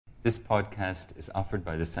This podcast is offered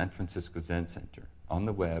by the San Francisco Zen Center on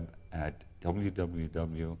the web at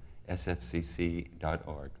www.sfcc.org.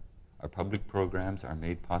 Our public programs are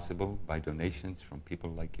made possible by donations from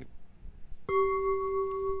people like you.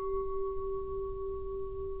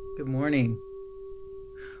 Good morning.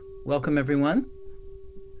 Welcome, everyone.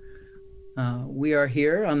 We are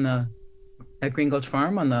here at Green Gulch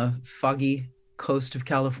Farm on the foggy coast of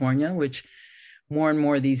California, which more and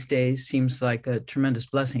more these days seems like a tremendous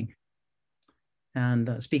blessing.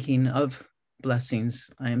 And speaking of blessings,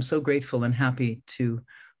 I am so grateful and happy to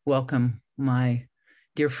welcome my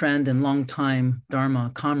dear friend and longtime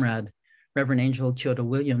Dharma comrade, Reverend Angel Kyoto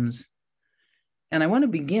Williams. And I want to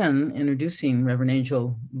begin introducing Reverend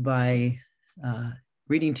Angel by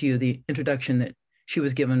reading to you the introduction that she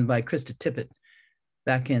was given by Krista Tippett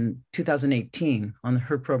back in 2018 on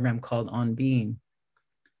her program called On Being.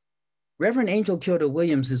 Reverend Angel Kyoto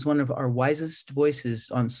Williams is one of our wisest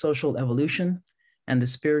voices on social evolution and the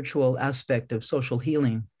spiritual aspect of social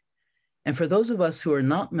healing. And for those of us who are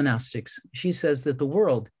not monastics, she says that the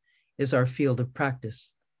world is our field of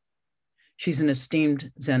practice. She's an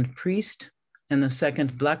esteemed Zen priest and the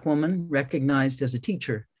second Black woman recognized as a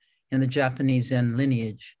teacher in the Japanese Zen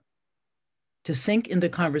lineage. To sink into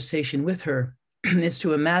conversation with her is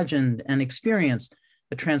to imagine and experience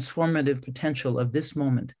the transformative potential of this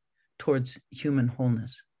moment towards human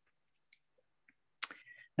wholeness.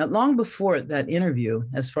 Now, long before that interview,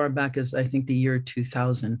 as far back as I think the year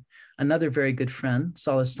 2000, another very good friend,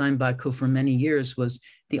 Sala Steinbach, who for many years was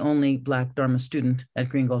the only Black Dharma student at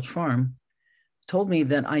Green Gulch Farm, told me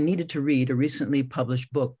that I needed to read a recently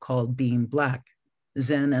published book called Being Black,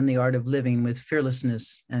 Zen and the Art of Living with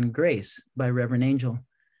Fearlessness and Grace by Reverend Angel.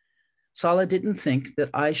 Sala didn't think that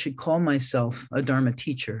I should call myself a Dharma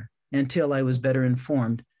teacher until I was better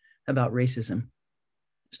informed about racism,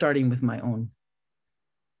 starting with my own.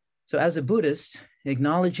 So as a Buddhist,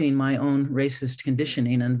 acknowledging my own racist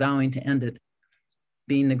conditioning and vowing to end it,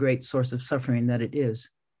 being the great source of suffering that it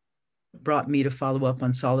is, brought me to follow up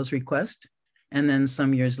on Sala's request, and then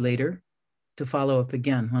some years later, to follow up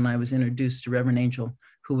again when I was introduced to Reverend Angel,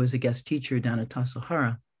 who was a guest teacher down at Tasso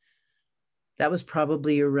Hara. That was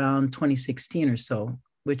probably around 2016 or so,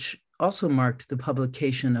 which also marked the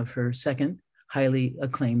publication of her second highly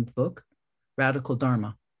acclaimed book, Radical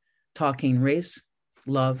Dharma, Talking Race,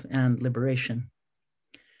 Love, and Liberation.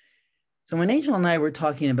 So when Angel and I were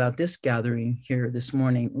talking about this gathering here this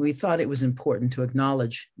morning, we thought it was important to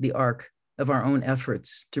acknowledge the arc of our own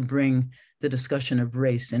efforts to bring the discussion of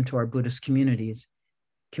race into our Buddhist communities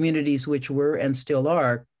which were and still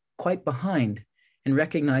are quite behind in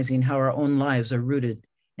recognizing how our own lives are rooted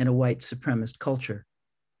in a white supremacist culture.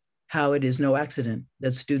 How it is no accident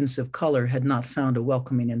that students of color had not found a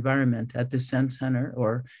welcoming environment at this Zen Center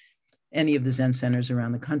or any of the Zen centers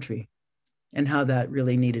around the country, and how that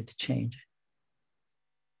really needed to change.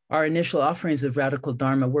 Our initial offerings of Radical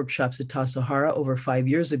Dharma workshops at Tasso Hara over 5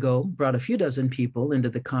 years ago brought a few dozen people into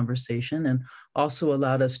the conversation and also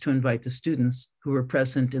allowed us to invite the students who were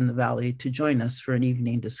present in the Valley to join us for an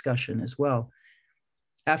evening discussion as well.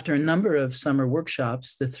 After a number of summer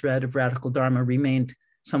workshops, the thread of Radical Dharma remained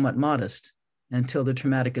somewhat modest until the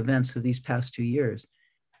traumatic events of these past 2 years,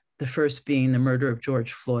 the first being the murder of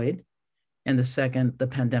George Floyd, and the second, the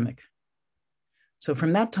pandemic. So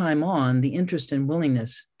from that time on, the interest and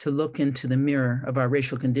willingness to look into the mirror of our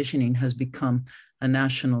racial conditioning has become a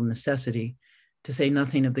national necessity, to say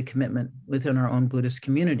nothing of the commitment within our own Buddhist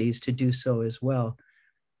communities to do so as well.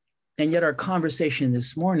 And yet our conversation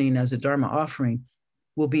this morning as a Dharma offering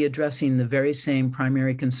will be addressing the very same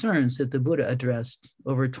primary concerns that the Buddha addressed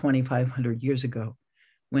over 2,500 years ago,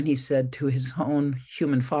 when he said to his own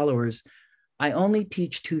human followers, "I only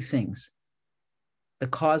teach two things, the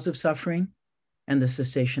cause of suffering and the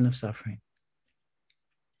cessation of suffering."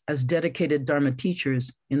 As dedicated Dharma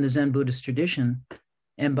teachers in the Zen Buddhist tradition,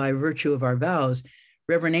 and by virtue of our vows,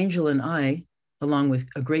 Reverend Angel and I, along with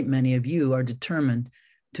a great many of you, are determined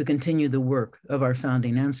to continue the work of our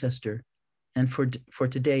founding ancestor, and for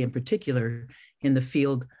today in particular, in the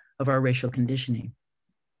field of our racial conditioning.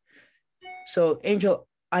 So Angel,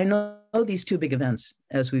 I know these two big events,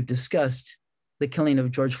 as we've discussed, the killing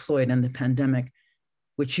of George Floyd and the pandemic,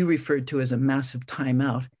 which you referred to as a massive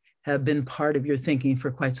timeout, have been part of your thinking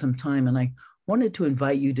for quite some time. And I wanted to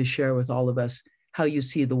invite you to share with all of us how you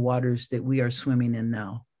see the waters that we are swimming in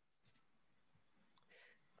now.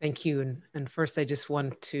 Thank you. And first, I just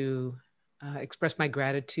want to express my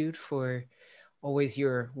gratitude for always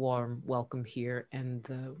your warm welcome here and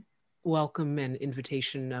the welcome and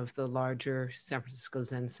invitation of the larger San Francisco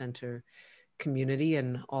Zen Center community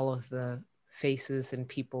and all of the faces and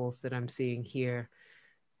peoples that I'm seeing here.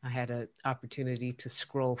 I had an opportunity to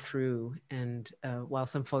scroll through, and while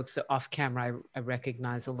some folks are off camera, I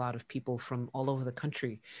recognize a lot of people from all over the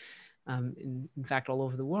country, in fact, all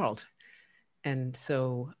over the world. And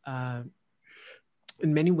so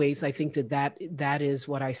in many ways, I think that is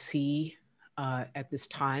what I see at this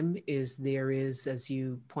time, is there is, as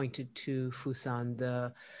you pointed to,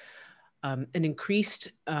 Fusan, an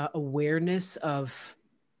increased awareness of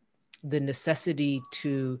the necessity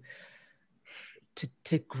to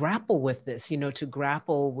grapple with this, to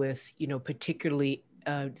grapple with, particularly,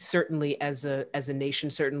 certainly as a nation,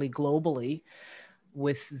 certainly globally,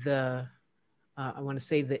 with the, I want to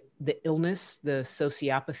say the illness, the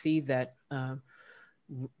sociopathy that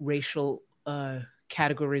racial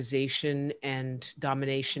categorization and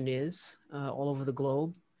domination is all over the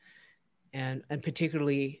globe. And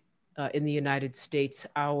particularly in the United States,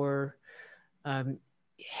 our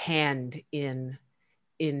hand in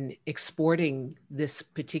exporting this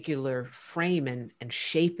particular frame and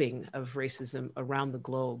shaping of racism around the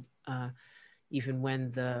globe, even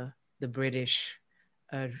when the British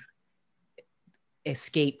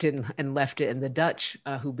escaped and left it, and the Dutch,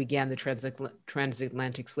 who began the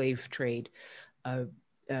transatlantic slave trade,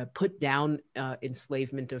 put down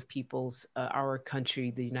enslavement of peoples. Our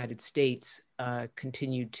country, the United States,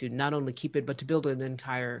 continued to not only keep it, but to build an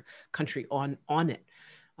entire country on it.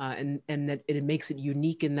 And that it makes it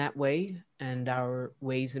unique in that way, and our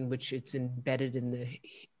ways in which it's embedded in the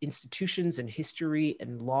institutions and history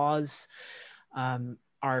and laws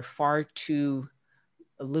are far too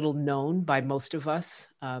little known by most of us.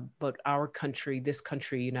 But our country, this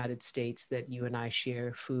country, United States, that you and I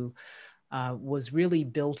share, Fu, was really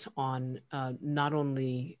built on not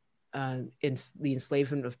only the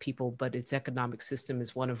enslavement of people, but its economic system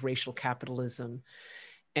is one of racial capitalism.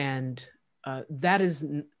 And that has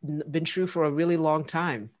been true for a really long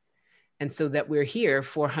time. And so that we're here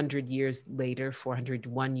 400 years later,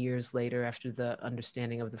 401 years later, after the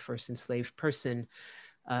understanding of the first enslaved person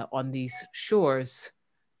on these shores,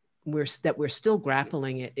 we're still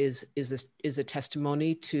grappling it is a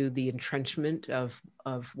testimony to the entrenchment of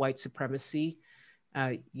white supremacy.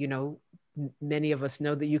 Many of us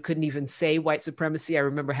know that you couldn't even say white supremacy. I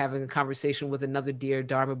remember having a conversation with another dear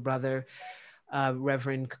Dharma brother,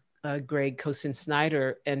 Reverend Greg Cosin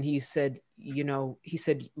Snyder, and he said,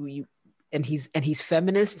 and he's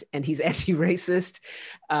feminist, and he's anti-racist,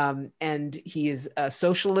 and he is a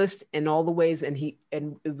socialist in all the ways. And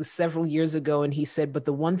it was several years ago, and he said, but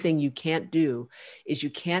the one thing you can't do is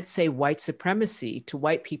you can't say white supremacy to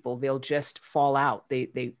white people. They'll just fall out.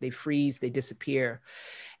 They freeze, they disappear.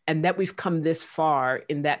 And that we've come this far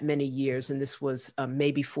in that many years, and this was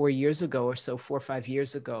maybe 4 years ago or so, 4 or 5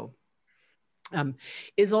 years ago,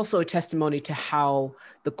 is also a testimony to how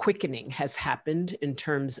the quickening has happened in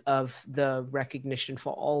terms of the recognition,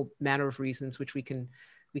 for all manner of reasons, which we can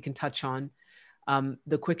touch on.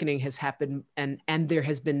 The quickening has happened, and there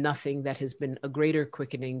has been nothing that has been a greater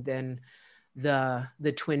quickening than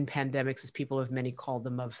the twin pandemics, as people have many called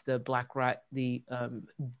them, of the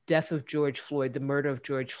death of George Floyd, the murder of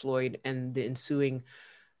George Floyd, and the ensuing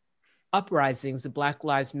uprisings, the Black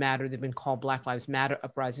Lives Matter. They've been called Black Lives Matter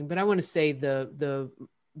uprising, but I want to say the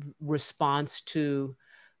response to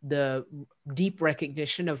the deep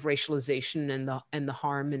recognition of racialization and the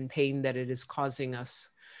harm and pain that it is causing us.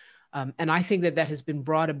 And I think that has been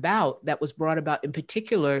brought about. That was brought about in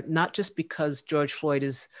particular, not just because George Floyd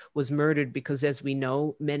was murdered, because as we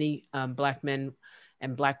know, many Black men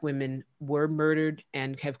and Black women were murdered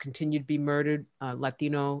and have continued to be murdered,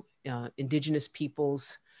 Latino, indigenous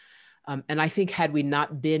peoples. And I think had we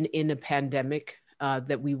not been in a pandemic,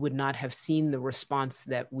 that we would not have seen the response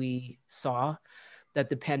that we saw, that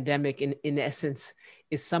the pandemic in essence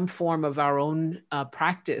is some form of our own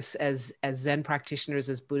practice as Zen practitioners,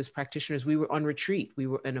 as Buddhist practitioners. We were on retreat. We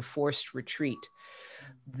were in a forced retreat.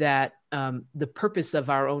 That the purpose of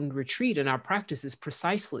our own retreat and our practice is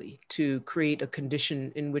precisely to create a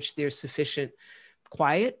condition in which there's sufficient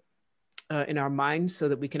quiet in our minds so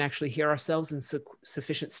that we can actually hear ourselves, and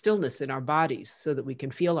sufficient stillness in our bodies so that we can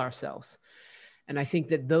feel ourselves. And I think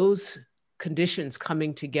that those conditions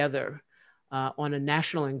coming together on a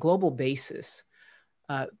national and global basis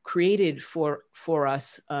created for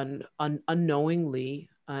us unknowingly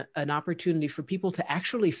an opportunity for people to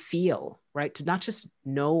actually feel, right? To not just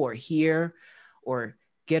know or hear or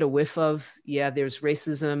get a whiff of, yeah, there's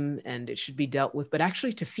racism and it should be dealt with, but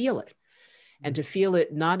actually to feel it. And to feel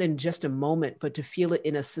it not in just a moment, but to feel it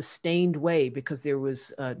in a sustained way, because there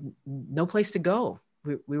was no place to go.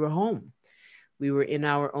 We were home. We were in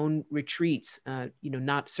our own retreats.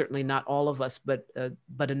 Certainly not all of us, but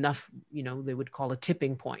enough. They would call a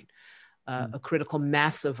tipping point a critical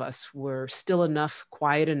mass of us were still enough,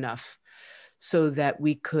 quiet enough, so that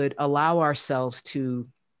we could allow ourselves to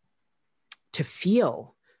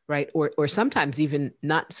feel, right? Or sometimes even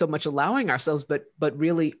not so much allowing ourselves, but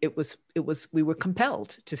really we were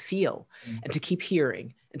compelled to feel and to keep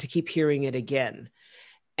hearing it again.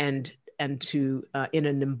 And to, in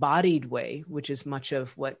an embodied way, which is much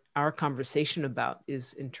of what our conversation about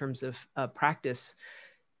is in terms of practice,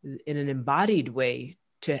 in an embodied way,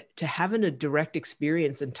 to have a direct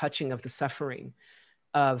experience and touching of the suffering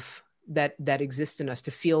of that exists in us,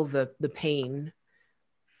 to feel the pain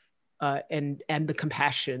and the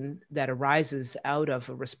compassion that arises out of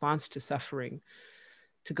a response to suffering,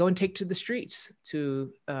 to go and take to the streets,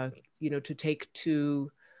 to take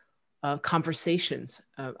to conversations.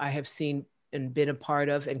 I have seen and been a part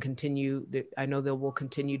of, and continue. I know there will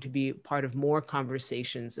continue to be part of more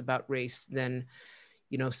conversations about race than,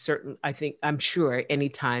 I'm sure any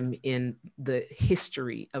time in the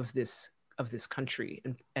history of this country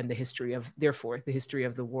and the history of, therefore, the history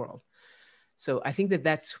of the world. So I think that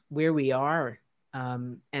that's where we are,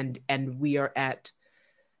 and we are at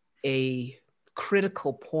a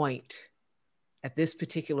critical point at this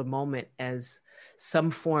particular moment, as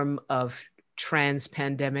some form of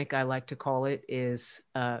trans-pandemic, I like to call it, is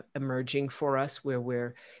emerging for us, where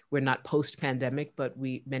we're not post-pandemic, but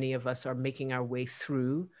many of us are making our way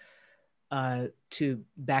through to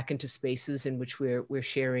back into spaces in which we're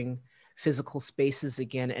sharing physical spaces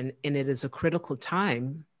again, and it is a critical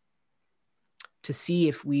time to see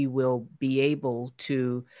if we will be able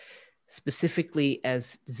to, specifically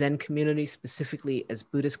as Zen communities, specifically as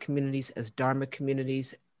Buddhist communities, as Dharma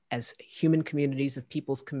communities, as human communities of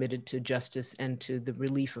peoples committed to justice and to the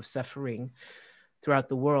relief of suffering throughout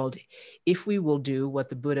the world, if we will do what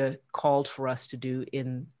the Buddha called for us to do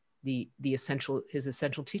in his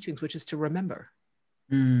essential teachings, which is to remember.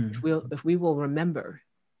 If we will remember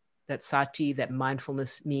that sati, that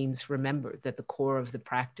mindfulness means remember, that the core of the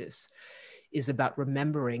practice is about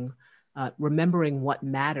remembering what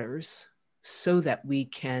matters, so that we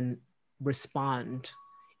can respond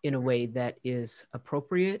in a way that is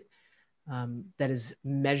appropriate, that is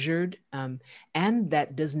measured, and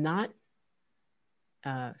that does not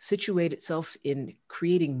situate itself in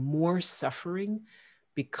creating more suffering,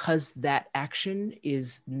 because that action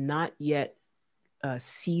is not yet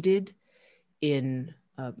seated in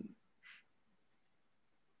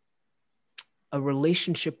a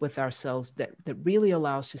relationship with ourselves that really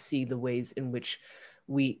allows to see the ways in which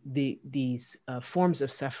these forms of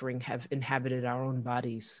suffering have inhabited our own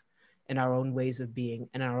bodies and our own ways of being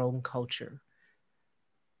and our own culture.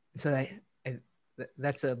 So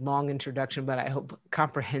that's a long introduction, but I hope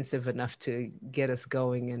comprehensive enough to get us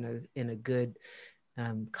going in a good,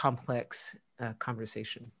 complex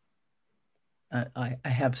conversation. I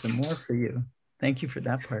have some more for you. Thank you for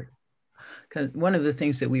that part. Because one of the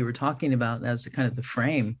things that we were talking about as the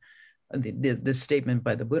frame, this statement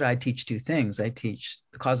by the Buddha, I teach two things. I teach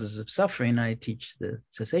the causes of suffering, and I teach the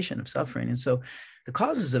cessation of suffering. And so the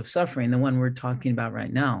causes of suffering, the one we're talking about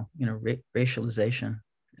right now, racialization,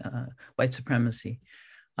 white supremacy,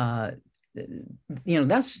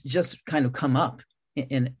 that's just kind of come up.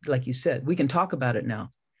 And like you said, we can talk about it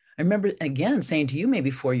now. I remember, again, saying to you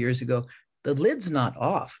maybe 4 years ago, the lid's not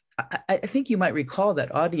off. I think you might recall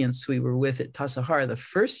that audience we were with at Tassajara the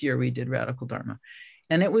first year we did Radical Dharma.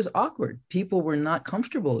 And it was awkward. People were not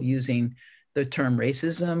comfortable using the term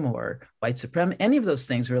racism or white supremacy. Any of those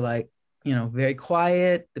things were like, very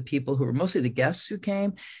quiet. The people who were mostly the guests who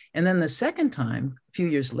came. And then the second time, a few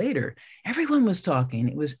years later, everyone was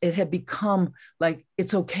talking. It had become like,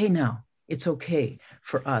 it's okay now. It's okay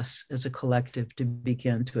for us as a collective to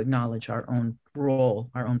begin to acknowledge our own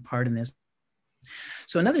role, our own part in this.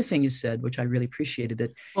 So another thing you said, which I really appreciated,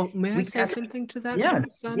 that may I say something to that?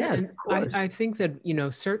 Yes, yes, and I think that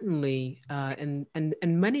certainly, and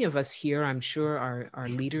many of us here, I'm sure, are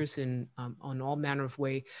leaders in on all manner of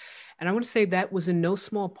way, and I want to say that was in no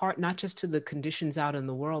small part not just to the conditions out in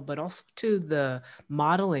the world, but also to the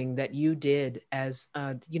modeling that you did as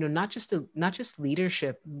not just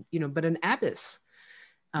leadership, but an abbess,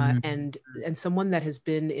 and someone that has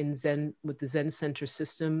been in Zen with the Zen Center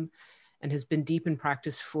system, and has been deep in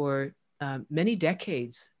practice for many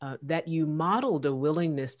decades, that you modeled a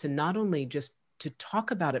willingness to not only just to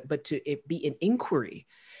talk about it, but to it be an inquiry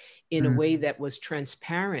in a way that was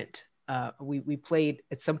transparent. We played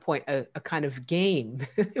at some point a kind of game,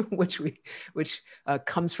 which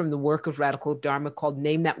comes from the work of Radical Dharma called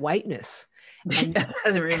Name That Whiteness. And, I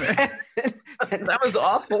remember. That was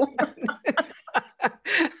awful.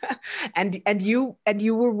 and you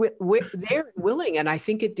were there willing, and I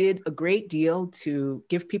think it did a great deal to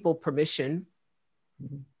give people permission,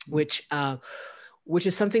 which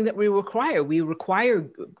is something that we require. We require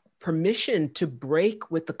permission to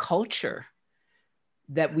break with the culture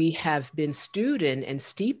that we have been stewed in and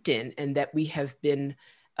steeped in, and that we have been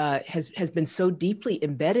has been so deeply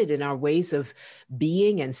embedded in our ways of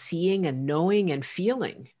being and seeing and knowing and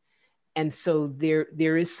feeling. And so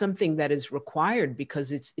there is something that is required,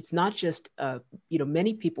 because it's not just,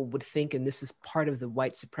 many people would think, and this is part of the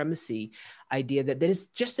white supremacy idea, that it's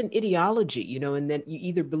just an ideology, and then you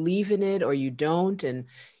either believe in it or you don't. And,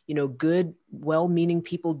 good, well-meaning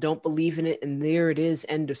people don't believe in it, and there it is,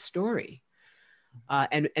 end of story.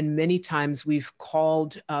 And many times we've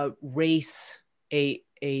called race a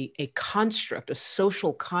construct, a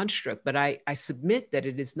social construct, but I submit that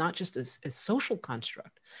it is not just a social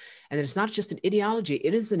construct. And it's not just an ideology,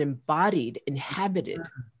 it is an embodied, inhabited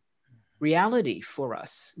reality for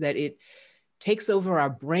us, that it takes over our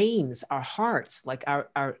brains, our hearts, like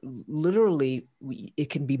our literally, it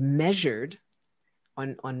can be measured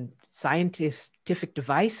on scientific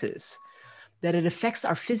devices, that it affects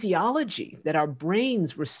our physiology, that our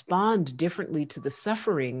brains respond differently to the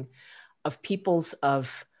suffering of peoples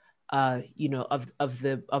of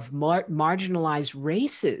marginalized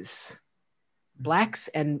races, Blacks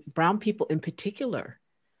and brown people in particular.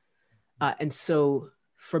 And so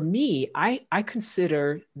for me, I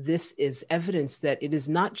consider this is evidence that it is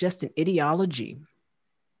not just an ideology,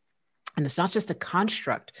 and it's not just a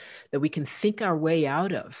construct that we can think our way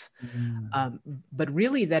out of, but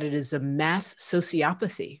really that it is a mass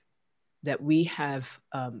sociopathy, that we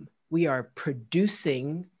are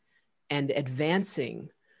producing and advancing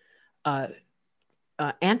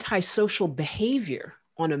antisocial behavior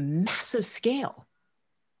on a massive scale,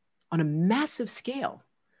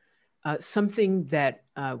 something that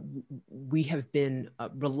we have been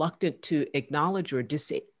reluctant to acknowledge, or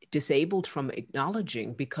disabled from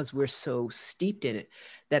acknowledging, because we're so steeped in it,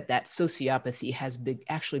 that sociopathy has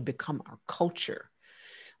actually become our culture,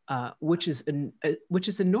 which is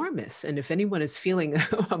enormous. And if anyone is feeling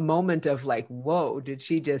a moment of like, whoa, did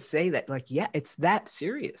she just say that? Like, yeah, it's that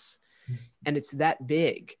serious, and it's that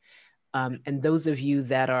big. And those of you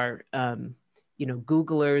that are,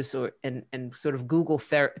 Googlers and sort of Google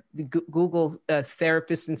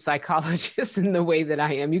therapists and psychologists in the way that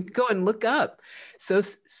I am, you can go and look up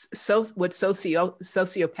what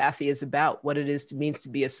sociopathy is about, what it means to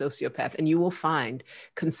be a sociopath, and you will find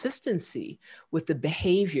consistency with the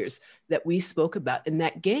behaviors that we spoke about in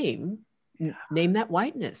that game. Name that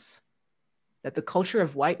whiteness, that the culture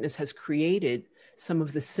of whiteness has created some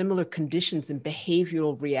of the similar conditions and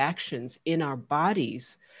behavioral reactions in our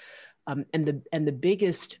bodies. And the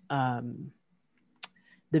biggest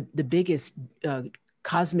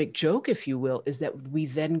cosmic joke, if you will, is that we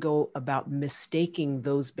then go about mistaking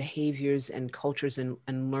those behaviors and cultures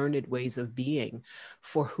and learned ways of being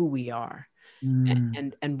for who we are.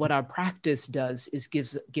 And what our practice does is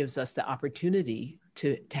gives us the opportunity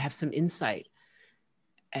to have some insight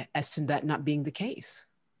as to that not being the case.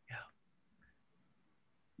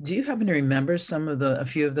 Do you happen to remember a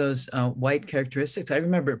few of those white characteristics? I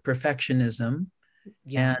remember perfectionism,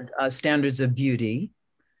 and standards of beauty,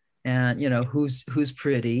 and who's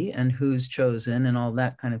pretty and who's chosen and all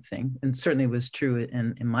that kind of thing. And certainly was true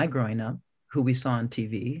in my growing up, who we saw on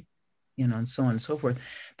TV, and so on and so forth.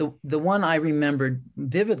 The one I remembered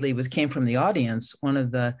vividly came from the audience. One of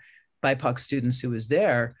the BIPOC students who was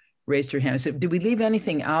there raised her hand and said, "Did we leave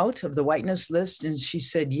anything out of the whiteness list?" And she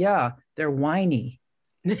said, "Yeah, they're whiny."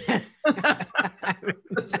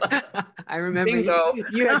 I remember Bingo.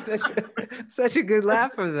 you had such a good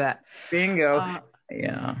laugh of that. Bingo.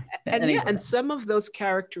 Yeah. And some of those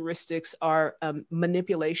characteristics are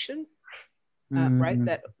manipulation, right?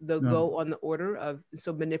 That they'll go on the order of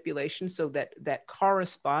manipulation, so that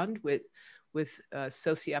correspond with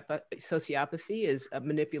sociopathy is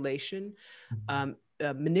manipulation,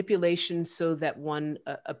 manipulation so that one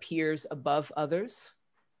appears above others.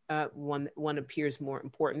 One appears more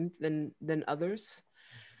important than others,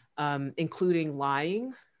 including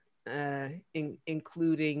lying,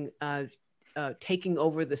 including taking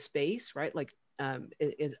over the space, right? Like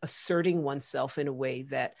asserting oneself in a way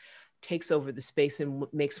that takes over the space and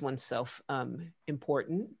makes oneself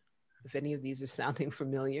important. If any of these are sounding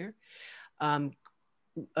familiar.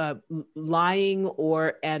 Lying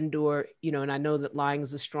or and I know that lying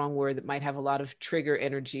is a strong word that might have a lot of trigger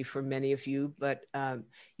energy for many of you, but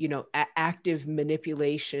active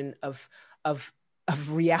manipulation of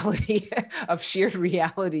reality, of shared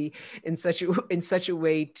reality in such a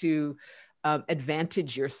way to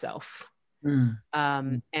advantage yourself,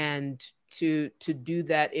 And to do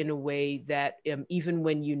that in a way that even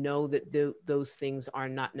when you know that those things are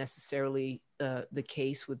not necessarily the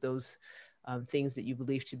case with those things that you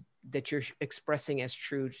believe that you're expressing as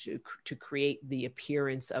true, to create the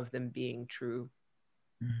appearance of them being true.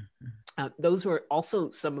 Those were also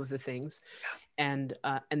some of the things, and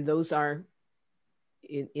those are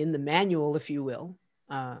in the manual, if you will,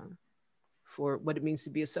 for what it means to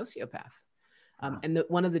be a sociopath. And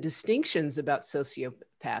one of the distinctions about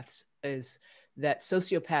sociopaths is that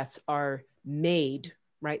sociopaths are made,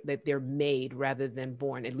 right? That they're made rather than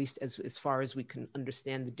born, at least as far as we can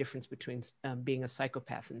understand the difference between being a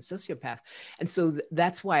psychopath and sociopath. And so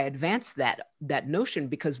that's why I advance that notion,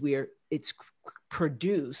 because it's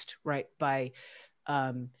produced, right, by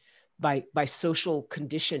social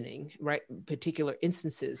conditioning, right? Particular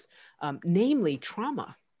instances, namely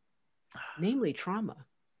trauma.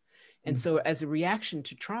 And so as a reaction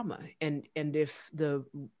to trauma, and if the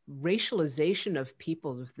racialization of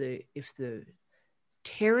people, if the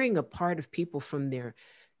tearing apart of people from their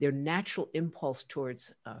natural impulse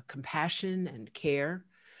towards compassion and care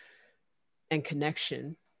and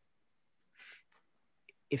connection,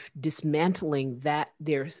 if dismantling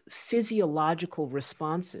their physiological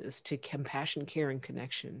responses to compassion, care, and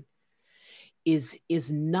connection is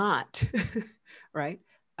not right,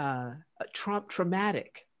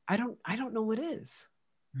 traumatic, I don't know what is.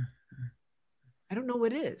 I don't know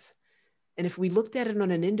what is. And if we looked at it on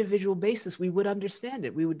an individual basis, we would understand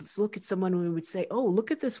it. We would look at someone and we would say, oh, look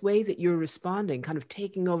at this way that you're responding, kind of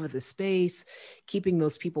taking over the space, keeping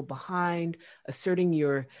those people behind, asserting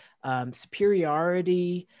your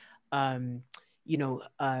superiority,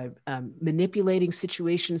 manipulating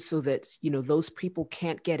situations so that, those people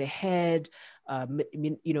can't get ahead, and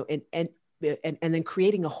then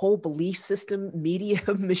creating a whole belief system, media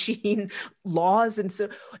machine, laws. And so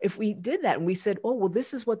if we did that and we said, oh, well,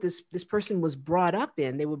 this is what this person was brought up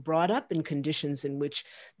in, they were brought up in conditions in which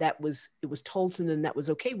it was told to them that was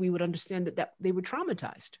okay, we would understand that they were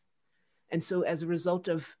traumatized. And so as a result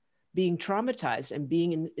of being traumatized and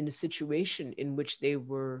being in a situation in which they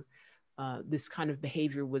were, this kind of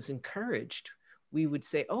behavior was encouraged, we would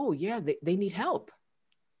say, oh yeah, they need help.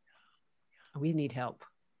 We need help.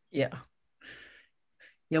 Yeah.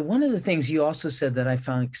 Yeah, one of the things you also said that I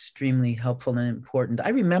found extremely helpful and important,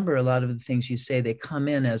 I remember a lot of the things you say, they come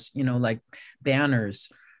in as, like banners.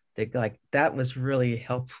 That was really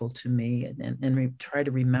helpful to me, and try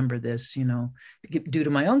to remember this, due to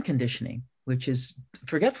my own conditioning, which is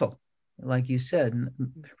forgetful, like you said.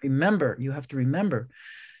 Remember, you have to remember.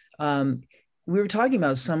 We were talking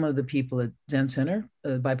about some of the people at Zen Center,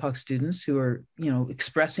 BIPOC students who are,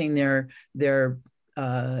 expressing their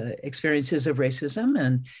experiences of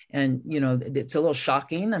racism, and it's a little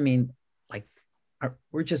shocking. I mean,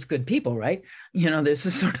 we're just good people, right? There's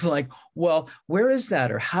this sort of like, well, where is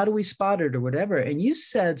that, or how do we spot it, or whatever. And you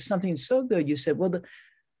said something so good. You said, well,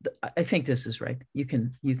 I think this is right. You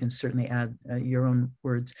can certainly add your own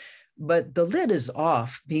words, but the lid is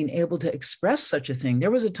off being able to express such a thing.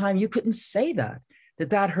 There was a time you couldn't say that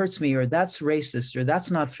hurts me, or that's racist, or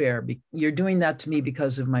that's not fair. You're doing that to me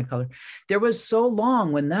because of my color. There was so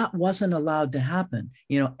long when that wasn't allowed to happen,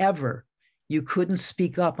 ever. You couldn't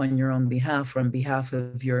speak up on your own behalf or on behalf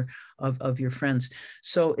of your friends.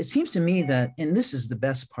 So it seems to me that, and this is the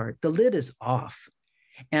best part, the lid is off.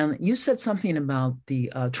 And you said something about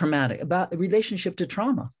the traumatic, about the relationship to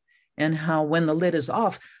trauma, and how when the lid is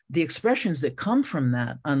off, the expressions that come from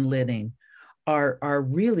that unlidding are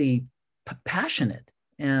really passionate.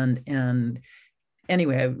 And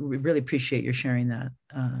anyway, I really appreciate your sharing that,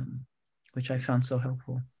 which I found so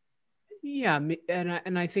helpful. Yeah,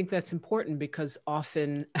 and I think that's important, because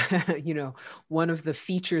often, one of the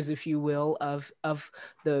features, if you will, of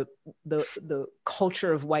the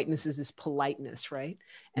culture of whiteness is politeness, right?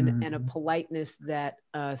 And a politeness that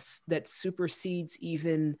supersedes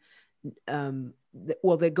even,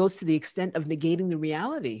 that goes to the extent of negating the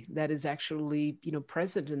reality that is actually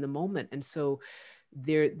present in the moment. And so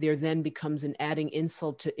there then becomes an adding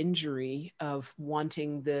insult to injury of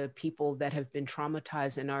wanting the people that have been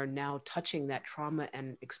traumatized and are now touching that trauma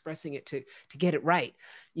and expressing it to get it right,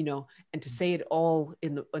 and to say it all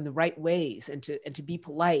in the right ways, and to be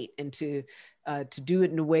polite, and to do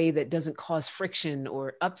it in a way that doesn't cause friction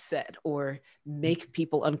or upset or make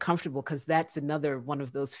people uncomfortable, because that's another one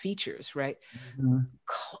of those features, right? Mm-hmm.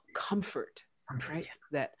 Comfort, right?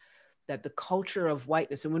 Yeah. That the culture of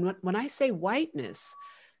whiteness, and when I say whiteness,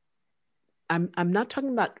 I'm not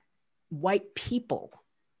talking about white people.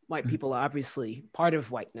 White people are obviously part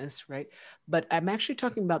of whiteness, right? But I'm actually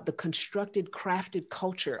talking about the constructed, crafted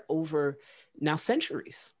culture over now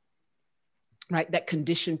centuries, right? That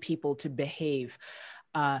condition people to behave.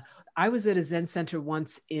 I was at a Zen center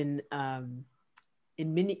once out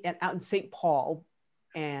in St. Paul,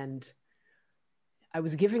 and I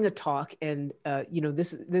was giving a talk, and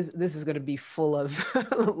this is going to be full of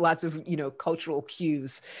lots of cultural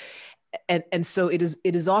cues, and so it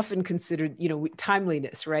is often considered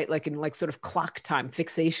timeliness, right? Like in sort of clock time,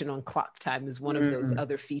 fixation on clock time is one of those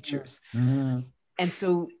other features. Mm-hmm. And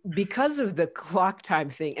so because of the clock time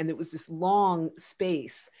thing, and it was this long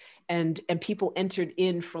space, and people entered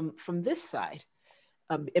in from this side.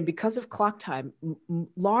 And because of clock time,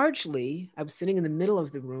 largely, I was sitting in the middle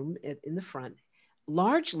of the room in the front,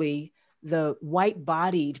 largely the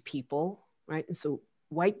white-bodied people, right? And so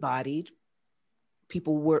white-bodied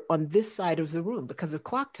people were on this side of the room because of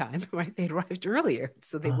clock time, right? They arrived earlier,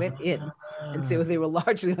 so they went in. And so they were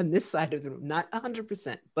largely on this side of the room, not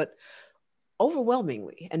 100%, but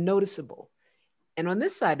overwhelmingly and noticeable. And on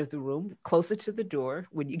this side of the room, closer to the door,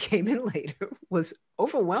 when you came in later, was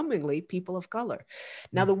overwhelmingly people of color.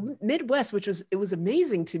 Now, the Midwest, it was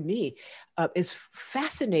amazing to me, is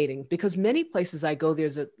fascinating because many places I go,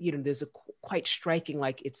 there's a quite striking,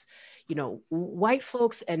 like it's, white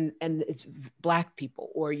folks and it's Black people,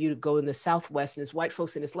 or you go in the Southwest and it's white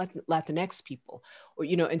folks and it's Latinx people, or,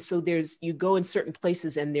 and so you go in certain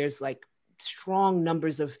places and there's like strong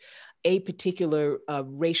numbers of a particular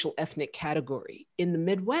racial ethnic category. In the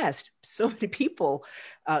Midwest, so many people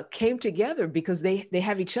came together because they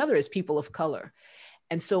have each other as people of color.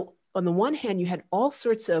 And so on the one hand, you had all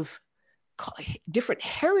sorts of different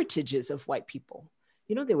heritages of white people.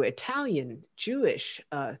 They were Italian, Jewish,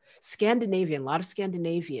 Scandinavian, a lot of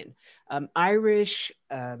Scandinavian, Irish,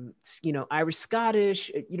 Irish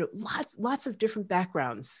Scottish, lots of different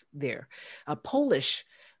backgrounds there, Polish.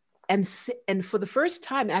 And for the first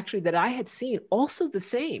time, actually, that I had seen, also the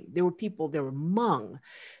same. There were Hmong,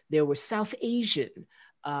 there were South Asian,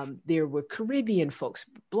 there were Caribbean folks,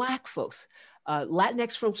 Black folks,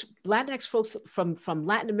 Latinx folks from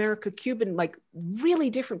Latin America, Cuban, like really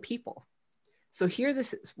different people. So here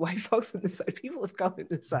this is, white folks on this side, people of color on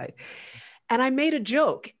this side. And I made a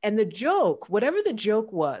joke, and the joke, whatever the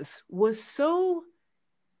joke was so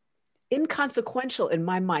inconsequential in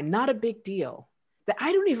my mind, not a big deal, that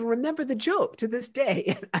I don't even remember the joke to this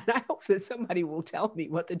day. And I hope that somebody will tell me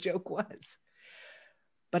what the joke was.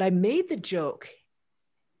 But I made the joke,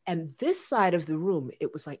 and this side of the room,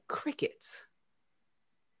 it was like crickets.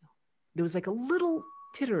 There was like a little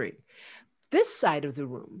tittering. This side of the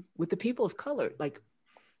room with the people of color, like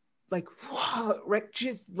wow, right,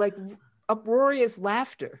 just like uproarious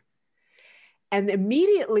laughter. And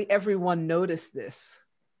immediately everyone noticed this.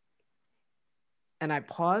 And I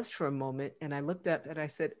paused for a moment and I looked up and I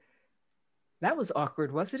said, that was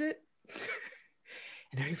awkward, wasn't it?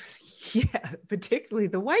 And everybody was, yeah, particularly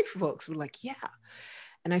the white folks were like, yeah.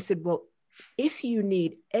 And I said, well, if you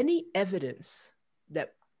need any evidence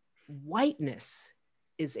that whiteness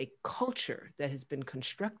is a culture that has been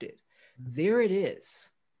constructed, there it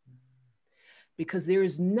is. Because there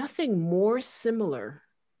is nothing more similar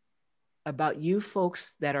about you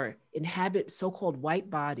folks that inhabit so-called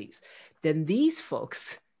white bodies than these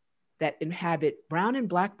folks that inhabit brown and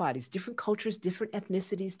Black bodies, different cultures, different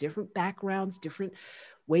ethnicities, different backgrounds, different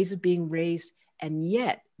ways of being raised. And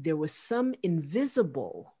yet there was some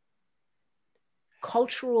invisible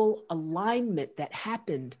cultural alignment that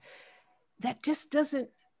happened that just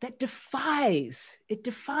it defies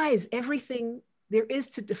everything there is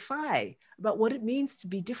to defy about what it means to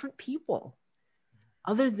be different people,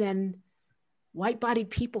 other than white-bodied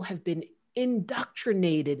people have been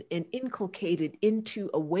indoctrinated and inculcated into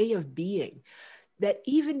a way of being that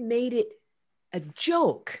even made it a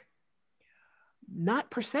joke, not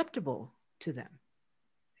perceptible to them.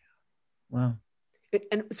 Wow.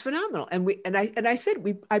 And it's phenomenal. And I said,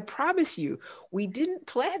 I promise you, we didn't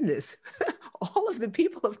plan this. All of the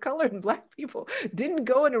people of color and Black people didn't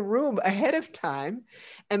go in a room ahead of time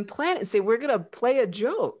and plan it and say, we're going to play a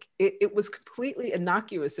joke. It was completely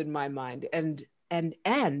innocuous in my mind. And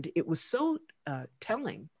it was so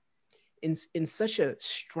telling in such a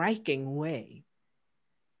striking way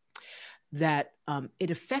that it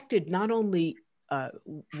affected not only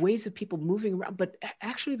ways of people moving around, but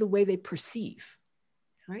actually the way they perceive.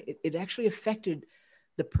 Right? It actually affected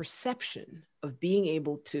the perception of being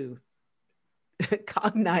able to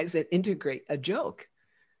cognize and integrate a joke.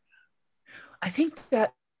 I think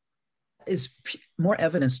that is more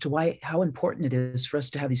evidence to how important it is for us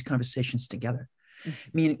to have these conversations together. Mm-hmm.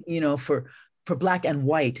 I mean, for Black and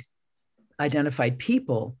white identified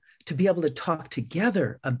people to be able to talk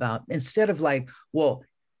together about, instead of like, well,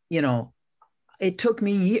 it took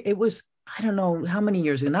me, I don't know how many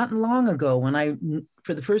years ago, not long ago, when I,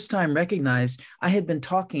 for the first time, recognized I had been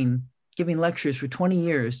talking, giving lectures for 20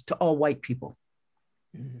 years to all white people.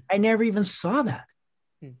 Mm-hmm. I never even saw that.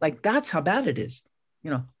 Mm-hmm. Like, that's how bad it is.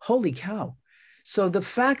 Holy cow. So the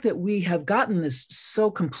fact that we have gotten this so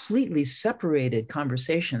completely separated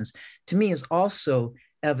conversations, to me, is also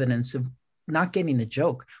evidence of not getting the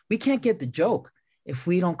joke. We can't get the joke if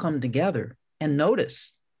we don't come together and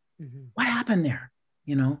notice what happened there.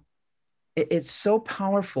 It's so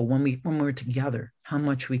powerful when we're together, how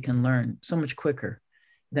much we can learn so much quicker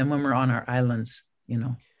than when we're on our islands.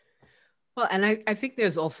 Well, and I think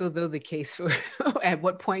there's also, though, the case for at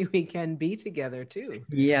what point we can be together too.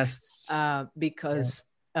 Yes. Because,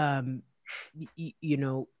 for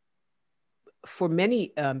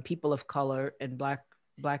many people of color and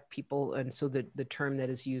Black people, and so the term that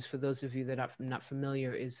is used for those of you that are not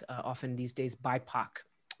familiar is often these days BIPOC,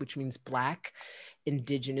 which means Black,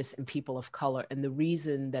 Indigenous, and people of color. And the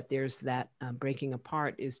reason that there's that breaking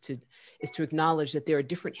apart is to acknowledge that there are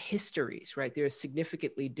different histories, right? There are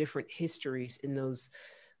significantly different histories in those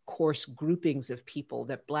coarse groupings of people,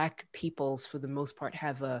 that Black peoples, for the most part,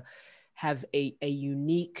 have a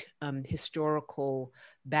unique historical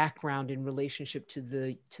background in relationship to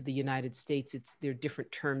the United States. There are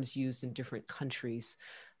different terms used in different countries.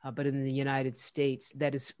 But in the United States,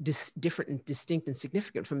 that is different and distinct and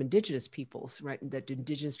significant from Indigenous peoples, right? That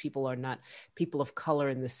Indigenous people are not people of color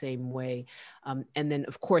in the same way. And then,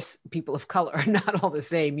 of course, people of color are not all the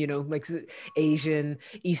same, like Asian,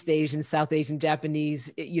 East Asian, South Asian,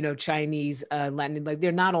 Japanese, Chinese, Latin, like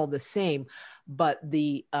they're not all the same. But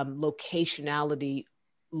the locationality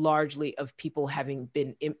largely of people having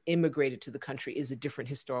been immigrated to the country is a different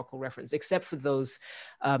historical reference, except for those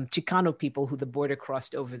Chicano people who the border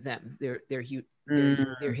crossed over them. Their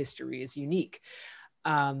history is unique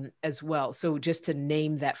as well. So just to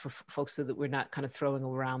name that for folks, so that we're not kind of throwing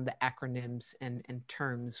around the acronyms and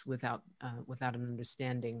terms without an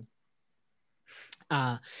understanding.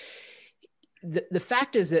 The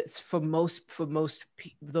fact is that for most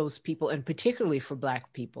those people, and particularly for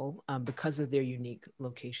Black people, because of their unique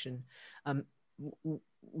location,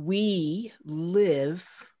 we live.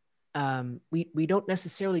 We don't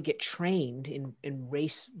necessarily get trained in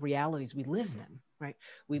race realities. We live them, right?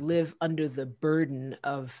 We live under the burden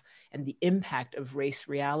of and the impact of race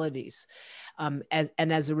realities, as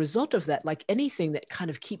a result of that, like anything that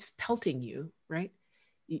kind of keeps pelting you, right?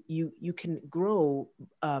 You can grow,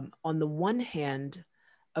 on the one hand,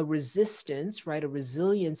 a resistance, right? A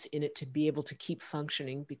resilience in it to be able to keep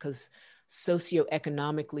functioning, because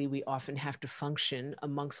socioeconomically, we often have to function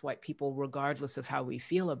amongst white people, regardless of how we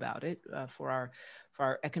feel about it, for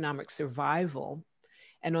our economic survival.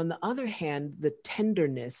 And on the other hand, the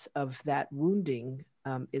tenderness of that wounding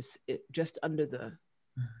is just under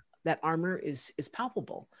that armor is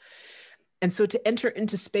palpable. And so to enter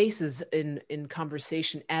into spaces in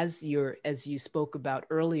conversation, as you spoke about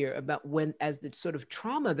earlier, about as the sort of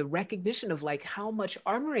trauma, the recognition of like how much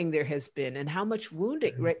armoring there has been and how much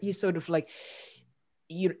wounding, right? You sort of like,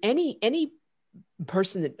 any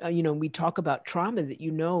person that, we talk about trauma,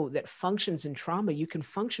 that that functions in trauma, you can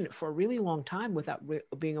function it for a really long time without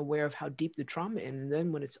being aware of how deep the trauma is. And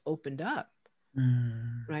then when it's opened up,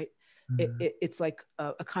 right? It's like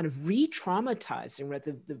a kind of re-traumatizing, right?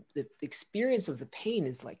 The experience of the pain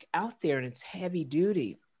is like out there and it's heavy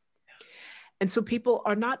duty. And so people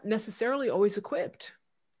are not necessarily always equipped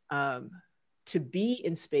to be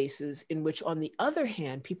in spaces in which, on the other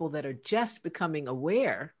hand, people that are just becoming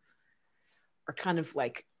aware are kind of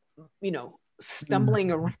like,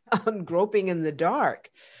 stumbling around, groping in the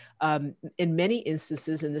dark. In many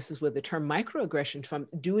instances, and this is where the term microaggression from,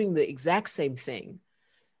 doing the exact same thing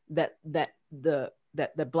that the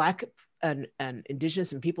Black and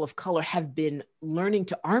Indigenous and people of color have been learning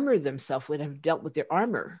to armor themselves with, have dealt with their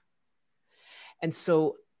armor. And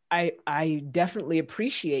so I definitely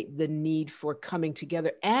appreciate the need for coming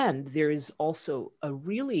together. And there is also a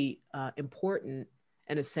really important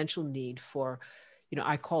and essential need for,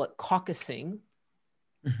 I call it caucusing,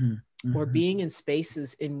 or being in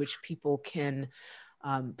spaces in which people can,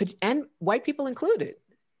 and white people included,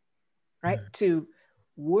 right, to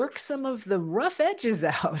work some of the rough edges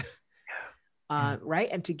out, right?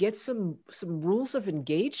 And to get some rules of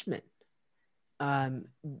engagement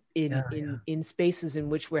in spaces in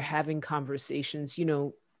which we're having conversations,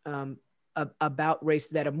 about race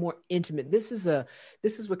that are more intimate. This is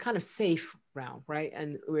we're kind of safe now, right?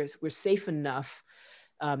 And we're safe enough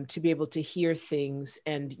to be able to hear things.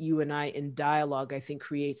 And you and I in dialogue, I think,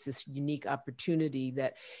 creates this unique opportunity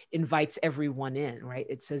that invites everyone in, right?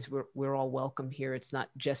 It says we're all welcome here. It's not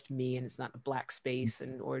just me, and it's not a Black space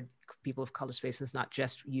and or people of color space. It's not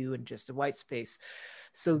just you and just a white space.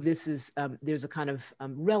 So this is, there's a kind of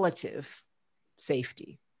relative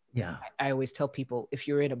safety. Yeah. I always tell people, if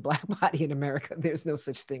you're in a Black body in America, there's no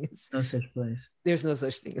such thing as No such place. There's no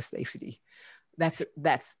such thing as safety. That's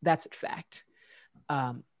a fact.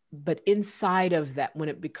 But inside of that, when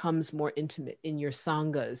it becomes more intimate in your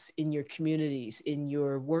sanghas, in your communities, in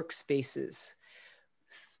your workspaces,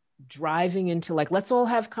 driving into like, let's all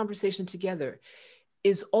have conversation together,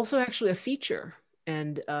 is also actually a feature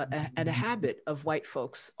and a habit of white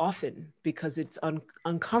folks often, because it's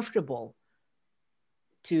uncomfortable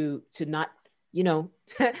to not,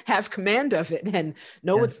 have command of it and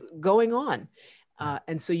know what's going on.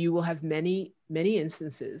 And so you will have many, many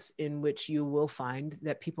instances in which you will find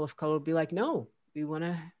that people of color will be like, no, we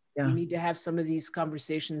need to have some of these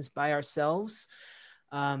conversations by ourselves.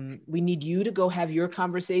 We need you to go have your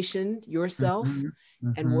conversation yourself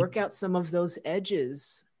and work out some of those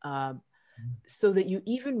edges, so that you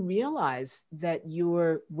even realize that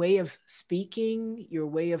your way of speaking, your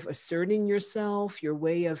way of asserting yourself, your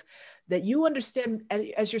way of, that you understand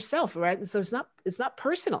as yourself, right? And so it's not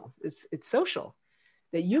personal, it's social.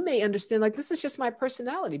 That you may understand, like, this is just my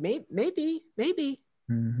personality. Maybe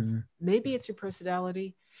it's your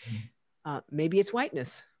personality. Maybe it's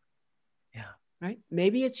whiteness. Yeah. Right?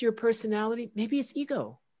 Maybe it's your personality. Maybe it's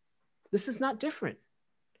ego. This is not different.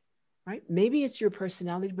 Right? Maybe it's your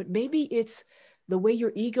personality, but maybe it's the way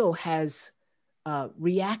your ego has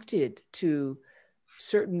reacted to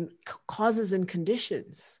certain causes and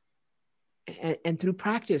conditions. And through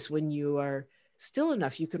practice, when you are still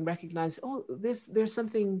enough, you can recognize, oh, there's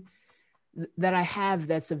something that I have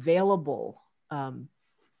that's available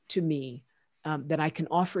to me that I can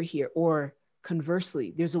offer here. Or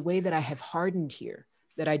conversely, there's a way that I have hardened here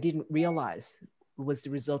that I didn't realize was the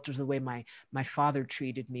result of the way my father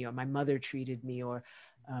treated me, or my mother treated me, or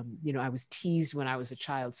I was teased when I was a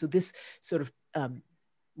child. So this sort of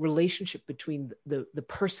relationship between the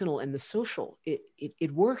personal and the social,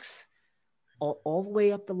 it works all the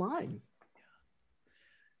way up the line.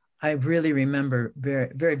 I really remember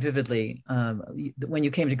very, very vividly when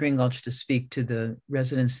you came to Green Gulch to speak to the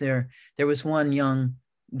residents there was one young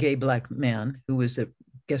gay Black man who was a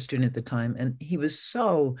guest student at the time. And he was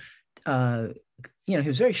so, he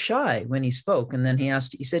was very shy when he spoke. And then he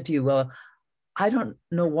said to you, well, I don't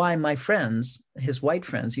know why my friends, his white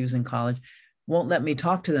friends, he was in college, won't let me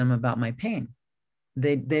talk to them about my pain.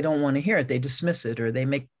 They don't want to hear it. They dismiss it, or they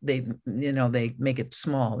make it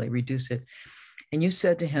small, they reduce it. And you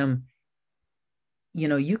said to him,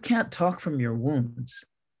 you can't talk from your wounds.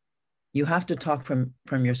 You have to talk from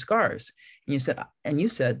your scars. And you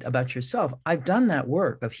said about yourself, I've done that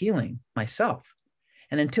work of healing myself.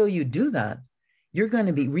 And until you do that, you're going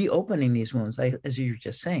to be reopening these wounds, as you were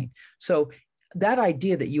just saying. So that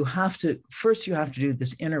idea that you have to do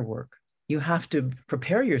this inner work. You have to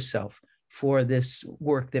prepare yourself for this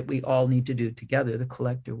work that we all need to do together, the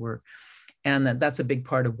collective work. And that's a big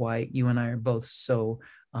part of why you and I are both so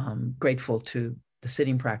grateful to the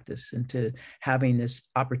sitting practice and to having this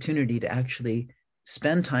opportunity to actually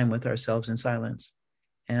spend time with ourselves in silence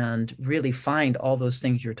and really find all those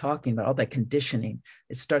things you're talking about, all that conditioning.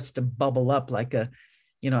 It starts to bubble up like I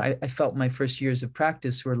felt my first years of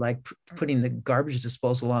practice were like putting the garbage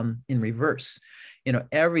disposal on in reverse.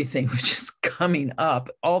 Everything was just coming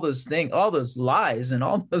up, all those things, all those lies and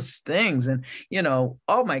all those things. And,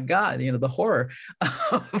 oh my God, the horror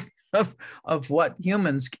of what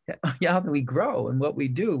humans, how we grow and what we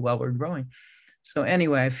do while we're growing. So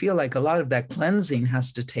anyway, I feel like a lot of that cleansing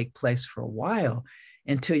has to take place for a while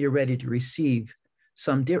until you're ready to receive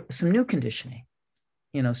some new conditioning,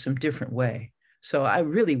 some different way. So I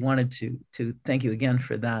really wanted to thank you again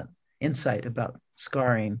for that insight about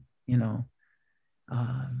scarring, I'll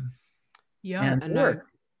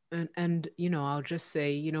just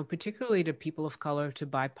say, particularly to people of color, to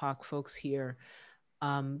BIPOC folks here,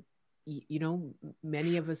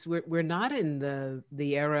 many of us, we're not in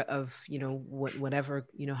the era of, whatever,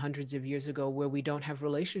 hundreds of years ago, where we don't have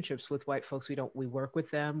relationships with white folks. We work with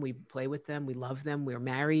them, we play with them, we love them, we're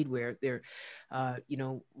married, we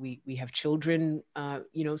have children, so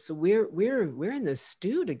we're in this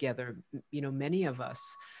stew together, many of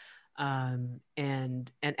us.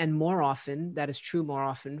 And more often, that is true more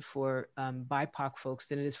often for BIPOC folks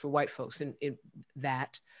than it is for white folks. And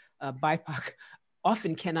BIPOC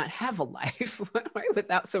often cannot have a life right,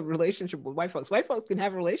 without some relationship with white folks. White folks can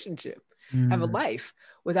have a relationship, have a life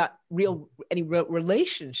without any real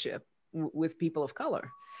relationship with people of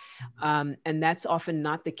color. And that's often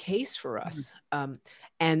not the case for us.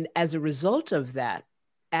 And as a result of that,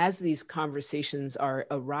 as these conversations are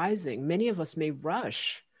arising, many of us may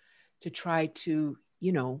rush to try to,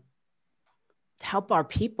 help our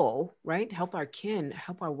people, right? Help our kin,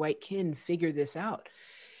 help our white kin figure this out.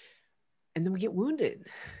 And then we get wounded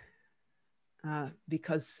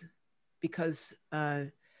because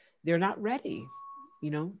they're not ready.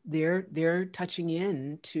 They're touching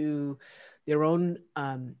in to their own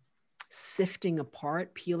sifting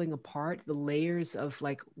apart, peeling apart the layers of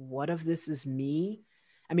like, what of this is me?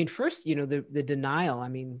 I mean, first, the denial. I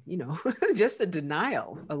mean, just the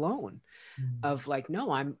denial alone of like,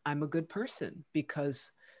 no, I'm a good person,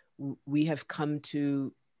 because we have come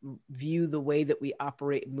to view the way that we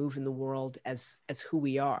operate and move in the world as who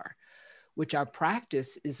we are, which our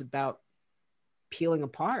practice is about peeling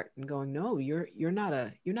apart and going, no, you're not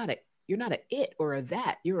a it or a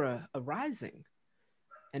that, you're a rising,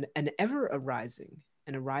 and an ever arising,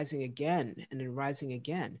 and arising again and arising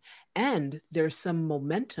again. And there's some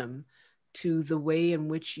momentum to the way in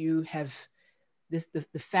which you have this,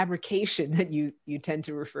 the fabrication that you tend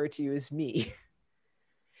to refer to as me.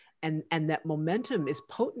 And that momentum is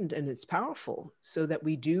potent and it's powerful, so that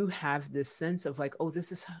we do have this sense of like, oh,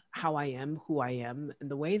 this is how I am, who I am, and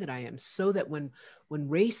the way that I am. So that when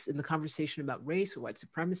race, in the conversation about race or white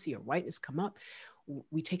supremacy or whiteness come up,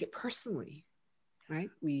 we take it personally, right?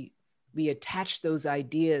 We attach those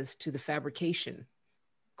ideas to the fabrication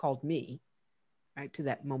called me, right? To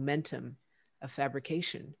that momentum of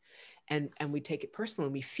fabrication. And we take it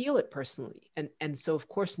personally, we feel it personally. And so of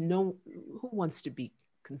course, who wants to be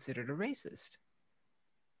considered a racist?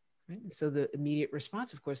 Right? And so the immediate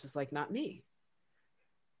response, of course, is like, not me.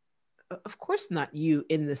 Of course, not you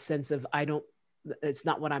in the sense of, it's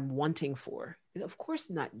not what I'm wanting for. Of course,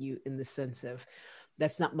 not you in the sense of,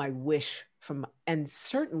 that's not my wish from, and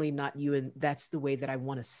certainly not you, and that's the way that I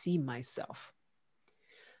want to see myself.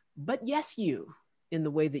 But yes, you, in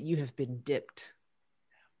the way that you have been dipped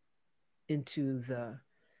into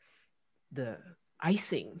the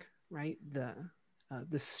icing, right? The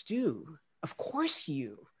stew. Of course,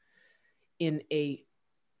 you, in a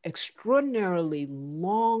extraordinarily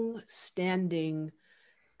long-standing,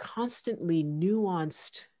 constantly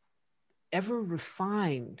nuanced, ever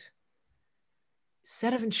refined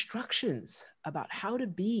set of instructions about how to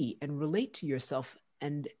be and relate to yourself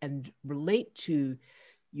and relate to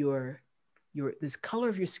your this color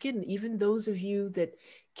of your skin. Even those of you that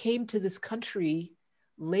came to this country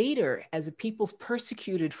later as a peoples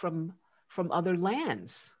persecuted from other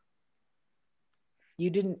lands, you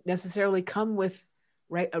didn't necessarily come with,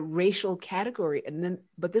 right, a racial category. And then,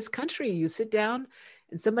 but this country, you sit down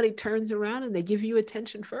and somebody turns around and they give you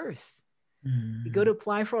attention first. You go to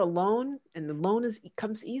apply for a loan and the loan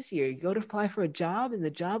comes easier. You go to apply for a job and the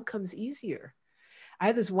job comes easier. I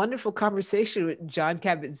had this wonderful conversation with John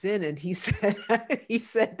Kabat-Zinn, and he said,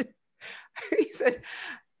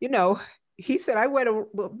 I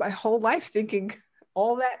went my whole life thinking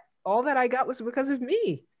all that I got was because of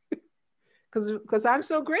me, because I'm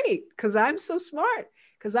so great, because I'm so smart,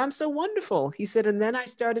 because I'm so wonderful. He said, and then I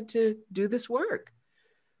started to do this work,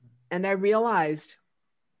 and I realized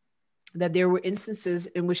that there were instances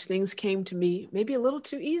in which things came to me maybe a little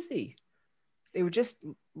too easy. They were just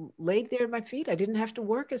laid there at my feet. I didn't have to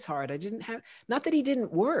work as hard. Not that he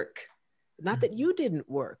didn't work, not that you didn't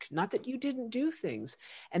work, not that you didn't do things,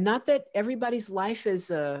 and not that everybody's life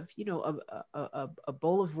is a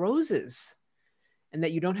bowl of roses, and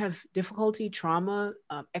that you don't have difficulty, trauma,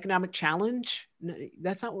 economic challenge. No,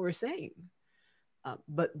 that's not what we're saying.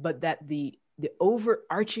 But that the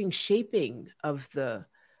overarching shaping of the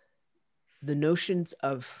notions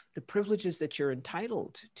of the privileges that you're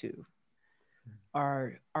entitled to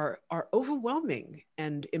are overwhelming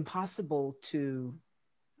and impossible to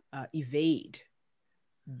evade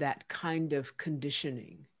that kind of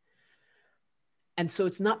conditioning. And so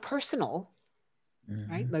it's not personal,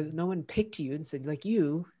 right? Like no one picked you and said, like,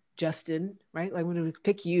 you, Justin, right? Like, I'm going to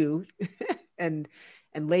pick you and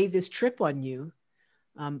lay this trip on you.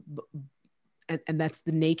 And that's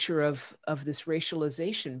the nature of this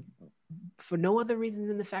racialization, for no other reason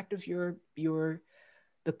than the fact of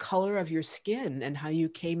the color of your skin and how you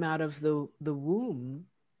came out of the womb.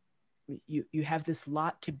 You have this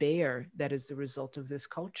lot to bear that is the result of this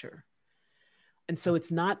culture. And so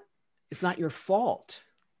it's not your fault.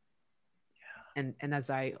 Yeah. And as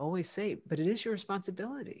I always say, but it is your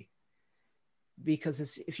responsibility,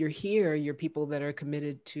 because if you're here, you're people that are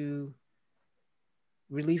committed to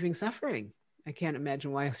relieving suffering. I can't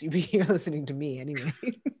imagine why else you'd be here listening to me anyway.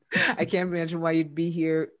 I can't imagine why you'd be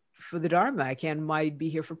here for the Dharma. I can't imagine why you'd be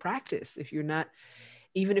here for practice. If you're not,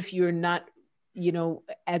 even if you're not, you know,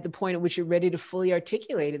 at the point at which you're ready to fully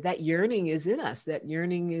articulate it, that yearning is in us. That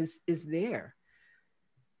yearning is there.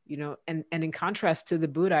 You know, and in contrast to the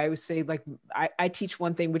Buddha, I would say, like, I teach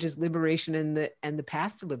one thing, which is liberation and the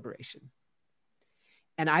path to liberation.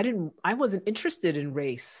 And I wasn't interested in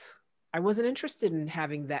race. I wasn't interested in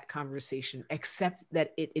having that conversation, except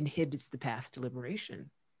that it inhibits the path to liberation,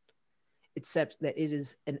 except that it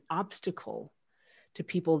is an obstacle to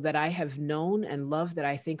people that I have known and loved, that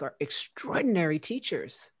I think are extraordinary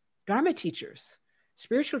teachers, Dharma teachers,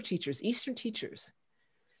 spiritual teachers, Eastern teachers.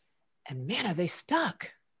 And man, are they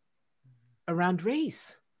stuck around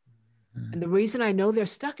race. And the reason I know they're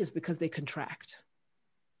stuck is because they contract.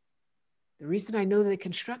 The reason I know they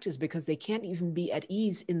construct is because they can't even be at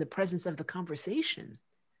ease in the presence of the conversation,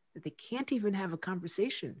 that they can't even have a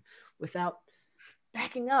conversation without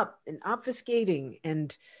backing up and obfuscating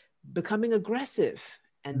and becoming aggressive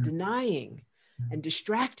and denying and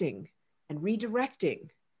distracting and redirecting.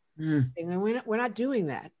 And we're not doing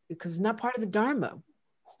that because it's not part of the Dharma.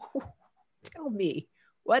 Tell me,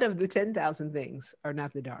 what of the 10,000 things are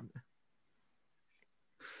not the Dharma?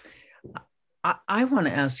 I want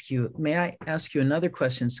to ask you, may I ask you another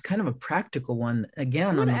question? It's kind of a practical one. Again,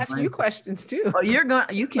 I'm going to ask you questions too. Oh,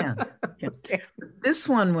 you can. Okay. This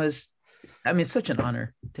one was, I mean, it's such an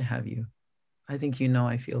honor to have you. I think you know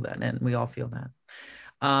I feel that, and we all feel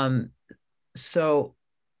that. So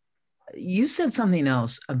you said something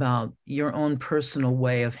else about your own personal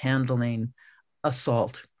way of handling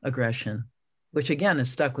assault, aggression, which again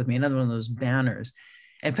is stuck with me. Another one of those banners.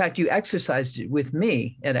 In fact, you exercised it with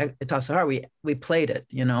me at Tassajara. We played it.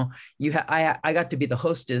 You know, I got to be the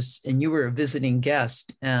hostess, and you were a visiting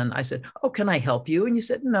guest. And I said, "Oh, can I help you?" And you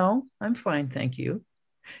said, "No, I'm fine, thank you."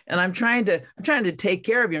 And I'm trying to take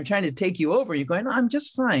care of you. I'm trying to take you over. And you're going, "No, I'm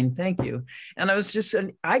just fine, thank you." And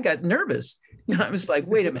I got nervous. You know, I was like,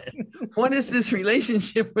 "Wait a minute, what is this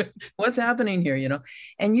relationship with? What's happening here?" You know,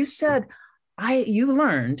 and you said, you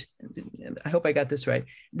learned. I hope I got this right.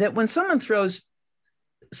 That when someone throws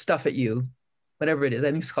stuff at you, whatever it is,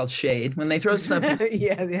 I think it's called shade. When they throw something,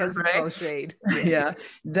 it's right? called shade. Yeah,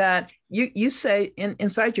 that you say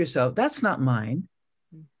inside yourself, "That's not mine.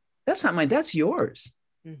 That's not mine. That's yours.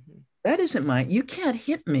 That isn't mine. You can't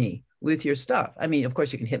hit me with your stuff." I mean, of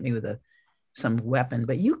course, you can hit me with some weapon,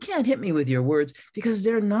 but you can't hit me with your words because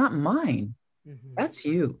they're not mine. That's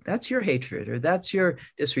you. That's your hatred, or that's your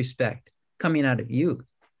disrespect coming out of you.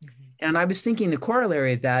 And I was thinking the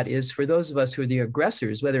corollary of that is for those of us who are the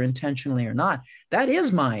aggressors, whether intentionally or not, that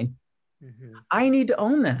is mine. I need to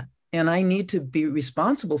own that. And I need to be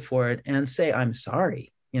responsible for it and say, "I'm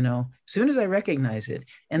sorry," you know, as soon as I recognize it,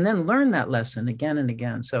 and then learn that lesson again and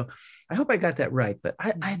again. So I hope I got that right. But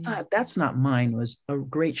I thought "that's not mine" was a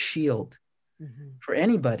great shield for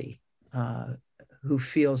anybody who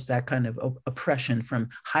feels that kind of oppression from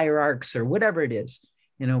hierarchs or whatever it is,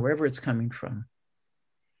 you know, wherever it's coming from.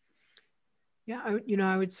 Yeah,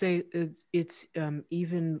 I would say it's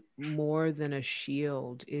even more than a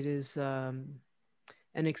shield. It is an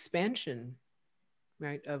expansion,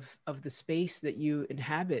 right, of the space that you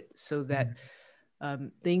inhabit, so that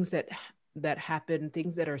things that happen,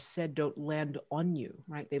 things that are said, don't land on you,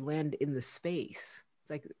 right? They land in the space.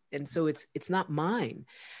 It's like, and so it's not mine,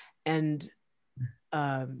 and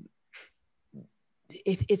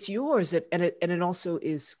it's yours, and it also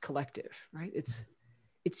is collective, right?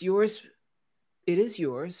 It's yours. It is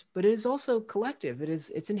yours, but it is also collective.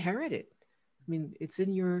 It's inherited. I mean, it's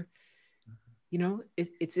in your, you know,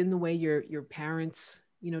 it's in the way your parents,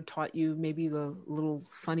 you know, taught you, maybe the little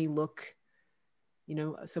funny look, you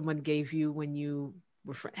know, someone gave you when you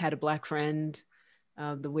had a Black friend,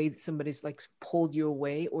 the way that somebody's like pulled you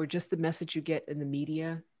away, or just the message you get in the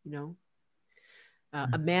media, you know,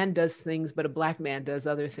 a man does things, but a Black man does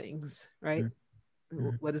other things, right?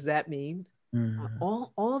 What does that mean?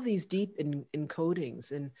 All of these deep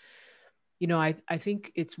encodings. And, you know, I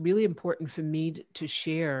think it's really important for me to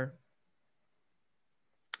share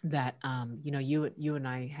that, you know, you and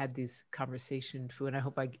I had this conversation, Fu, and I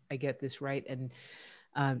hope I get this right. And,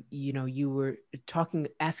 you know, you were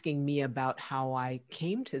asking me about how I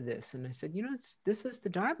came to this. And I said, you know, this is the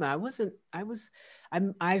Dharma.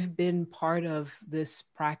 I've been part of this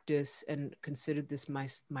practice and considered this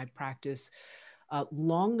my practice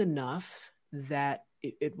long enough that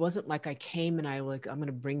it wasn't like I came and I'm going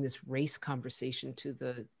to bring this race conversation to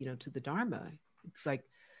the Dharma. It's like,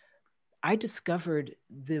 I discovered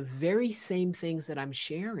the very same things that I'm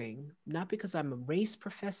sharing, not because I'm a race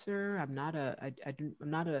professor. I'm not I'm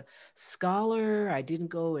not a scholar. I didn't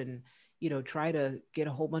go and, try to get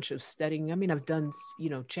a whole bunch of studying. I mean, I've done,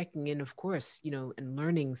 checking in, of course, and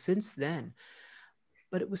learning since then,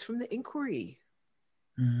 but it was from the inquiry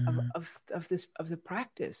of the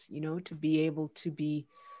practice, to be able to be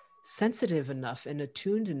sensitive enough and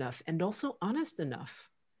attuned enough and also honest enough.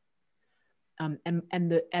 And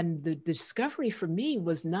the discovery for me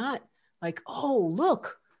was not like, oh,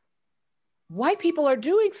 look, white people are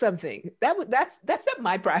doing something. That's not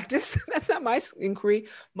my practice. That's not my inquiry.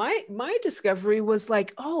 My discovery was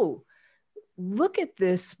like, oh, look at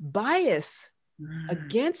this bias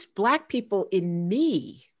against Black people in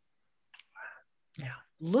me. Yeah.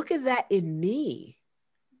 Look at that in me,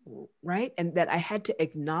 right? And that I had to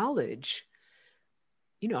acknowledge.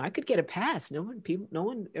 I could get a pass.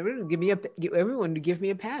 Everyone would give me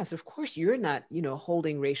a pass. Of course, you're not,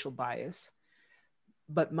 holding racial bias,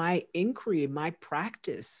 but my inquiry, my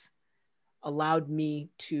practice allowed me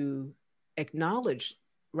to acknowledge,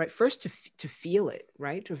 right? First to feel it,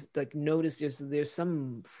 right? To like notice there's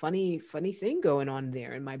some funny thing going on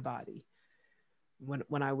there in my body.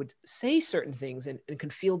 When I would say certain things and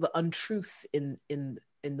can feel the untruth in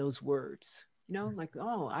those words. Like,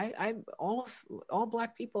 oh, I'm all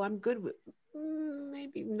Black people I'm good with.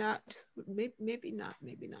 Maybe not, maybe not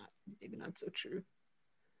so true.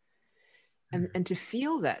 And to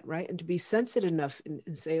feel that, right? And to be sensitive enough and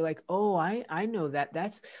say like, oh, I know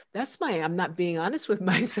that's my, I'm not being honest with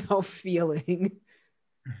myself feeling.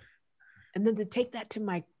 And then to take that to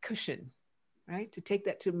my cushion, right? To take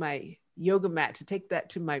that to my yoga mat, to take that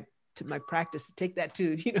to my practice, to take that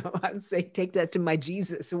to, I would say, take that to my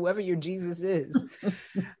Jesus, whoever your Jesus is,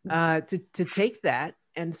 to take that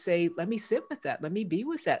and say, let me sit with that. Let me be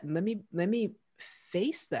with that. And let me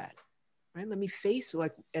face that, right? Let me face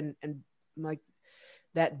and like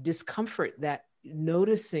that discomfort, that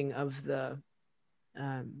noticing of the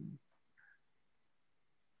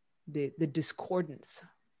discordance,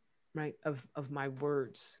 right? Of my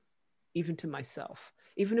words, even to myself,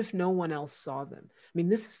 even if no one else saw them. I mean,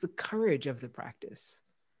 this is the courage of the practice,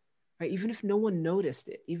 right? Even if no one noticed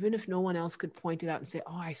it, even if no one else could point it out and say,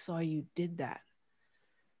 oh, I saw you did that.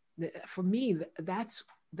 For me, that's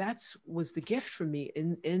was the gift for me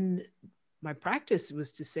in my practice,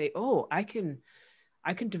 was to say, oh, I can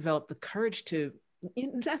develop the courage to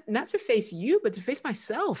not to face you, but to face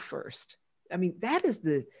myself first. I mean, that is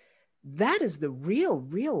the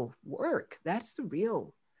real work. That's the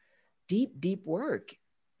real deep work,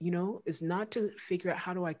 is not to figure out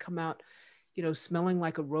how do I come out, smelling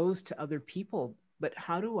like a rose to other people, but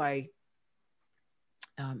how do I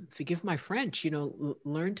forgive my French,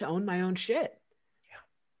 learn to own my own shit,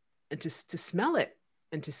 and to smell it,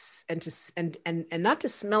 and not to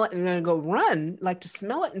smell it and then go run, like to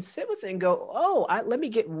smell it and sit with it and go, oh, let me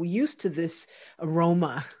get used to this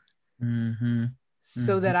aroma.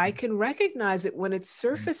 So that I can recognize it when it's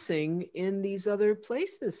surfacing in these other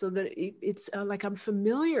places, so that it's like I'm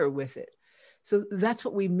familiar with it. So that's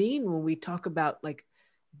what we mean when we talk about like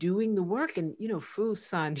doing the work. And,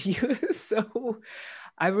 Fu-san, so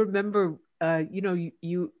I remember,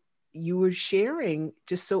 you were sharing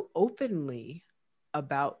just so openly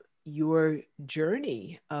about your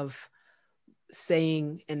journey of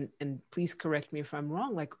saying, and please correct me if I'm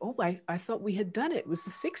wrong, like, oh, I thought we had done it. It was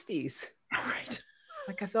the 60s. Right.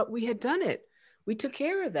 Like, I thought we had done it. We took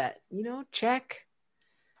care of that, check.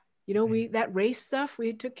 That race stuff,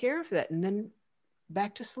 we took care of that. And then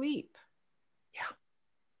back to sleep.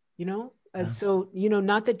 Yeah. And so,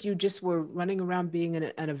 not that you just were running around being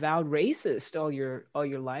an avowed racist all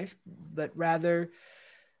your life, but rather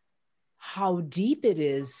how deep it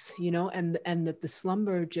is, and that the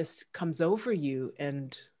slumber just comes over you.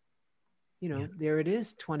 And, there it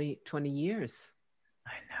is, 20 years.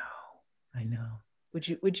 I know.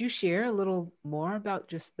 Would you share a little more about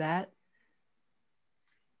just that?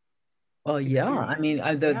 Well, yeah. I mean,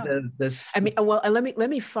 well, let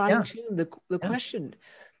me fine tune the question,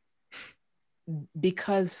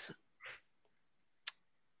 because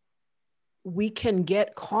we can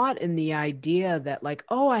get caught in the idea that like,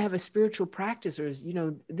 oh, I have a spiritual practice, or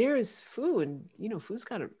there is Fu, and Fu's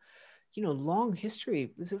got a long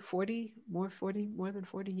history. Is it more than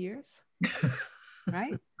 40 years?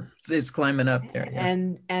 Right? It's climbing up there. Yeah.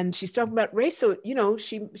 And she's talking about race. So,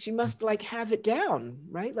 she must like have it down,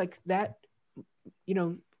 right? Like that,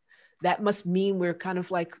 that must mean we're kind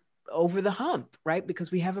of like over the hump, right?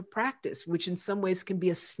 Because we have a practice, which in some ways can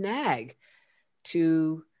be a snag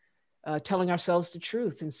to telling ourselves the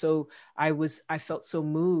truth. And so I felt so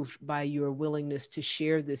moved by your willingness to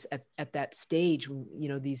share this at that stage, you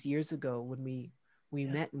know, these years ago when we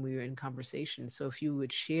met and we were in conversation. So if you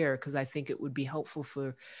would share, because I think it would be helpful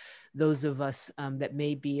for those of us that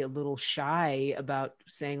may be a little shy about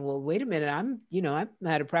saying, well, wait a minute, I've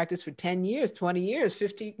had a practice for 10 years, 20 years,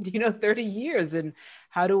 50, 30 years. And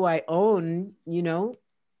how do I own,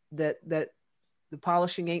 that the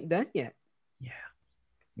polishing ain't done yet? Yeah.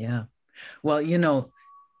 Yeah. Well,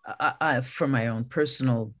 I for my own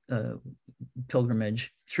personal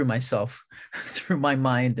pilgrimage through myself, through my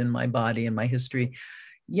mind and my body and my history,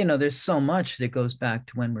 there's so much that goes back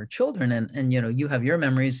to when we're children. And you have your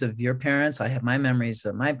memories of your parents. I have my memories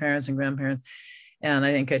of my parents and grandparents. And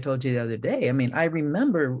I think I told you the other day, I mean, I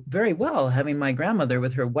remember very well having my grandmother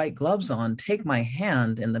with her white gloves on take my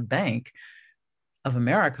hand in the Bank of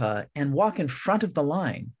America and walk in front of the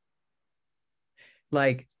line,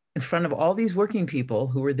 like in front of all these working people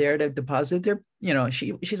who were there to deposit their,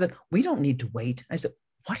 she said, we don't need to wait. I said,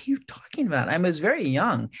 what are you talking about? I was very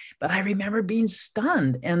young, but I remember being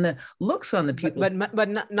stunned and the looks on the people.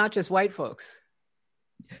 But not just white folks.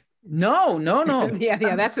 No. yeah.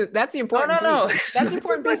 That's the important piece. No. That's the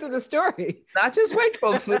important piece of the story. Not just white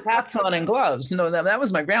folks with hats on and gloves. No, that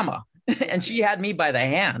was my grandma. And she had me by the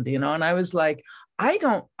hand, and I was like, I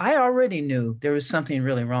already knew there was something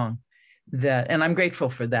really wrong. And I'm grateful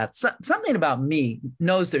for that. Something about me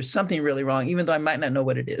knows there's something really wrong, even though I might not know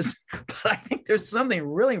what it is. But I think there's something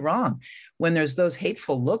really wrong when there's those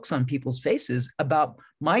hateful looks on people's faces about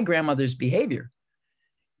my grandmother's behavior.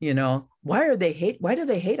 Why do they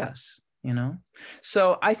hate us?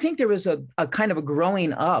 So I think there was a kind of a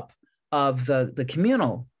growing up of the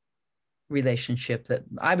communal relationship, that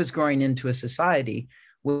I was growing into a society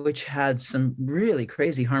which had some really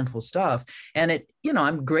crazy, harmful stuff. And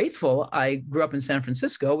I'm grateful I grew up in San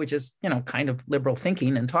Francisco, which is, kind of liberal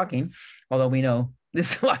thinking and talking, although we know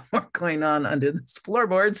there's a lot more going on under the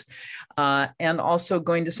floorboards, and also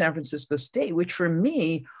going to San Francisco State, which for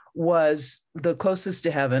me was the closest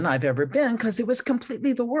to heaven I've ever been, because it was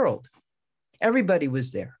completely the world. Everybody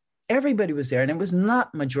was there. And it was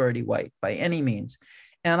not majority white by any means.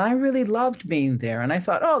 And I really loved being there. And I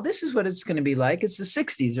thought, oh, this is what it's going to be like. It's the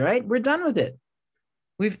 60s, right? We're done with it.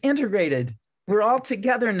 We've integrated. We're all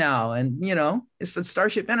together now. And, it's the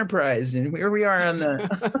Starship Enterprise. And here we are on the,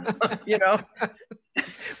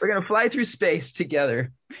 we're going to fly through space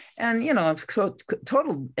together. And,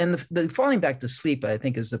 total. And the falling back to sleep, I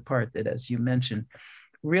think, is the part that, as you mentioned,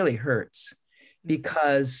 really hurts,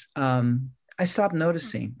 because I stopped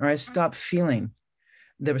noticing, or I stopped feeling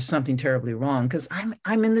there was something terribly wrong, because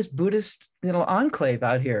I'm in this Buddhist enclave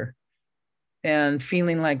out here, and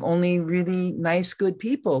feeling like only really nice, good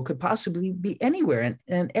people could possibly be anywhere.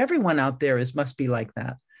 And everyone out there must be like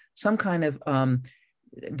that. Some kind of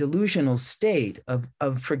delusional state of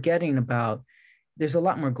forgetting about, there's a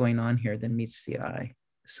lot more going on here than meets the eye.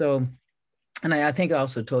 So, and I think I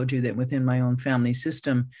also told you that within my own family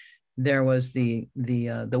system, there was the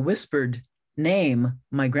whispered name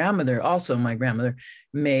my grandmother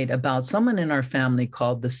made about someone in our family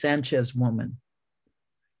called the Sanchez woman.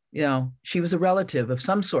 She was a relative of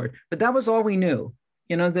some sort, but that was all we knew.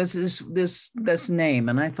 This name.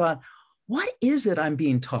 And I thought, what is it I'm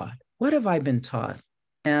being taught? What have I been taught?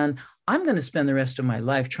 And I'm going to spend the rest of my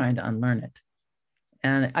life trying to unlearn it.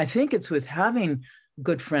 And I think it's with having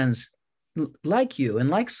good friends like you and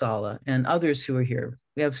like Sala and others who are here.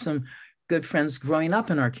 We have some good friends growing up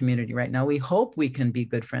in our community right now. We hope we can be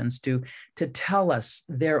good friends to tell us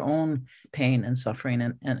their own pain and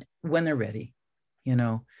suffering, and when they're ready,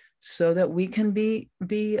 so that we can we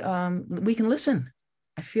can listen.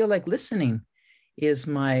 I feel like listening is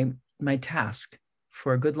my task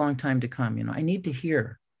for a good long time to come. I need to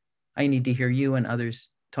hear you and others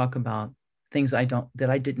talk about things that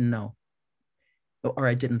I didn't know, or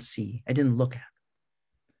I didn't see, I didn't look at.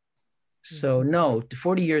 So no,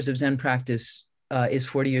 40 years of Zen practice is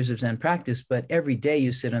 40 years of Zen practice, but every day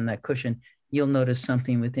you sit on that cushion, you'll notice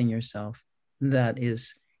something within yourself that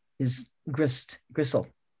is gristle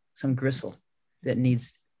that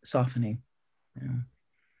needs softening.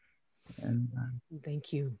 And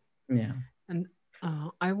thank you. Yeah. And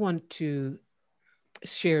I want to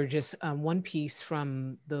share just one piece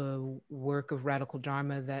from the work of Radical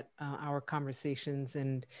Dharma that our conversations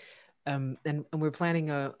and we're planning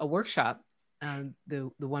a workshop.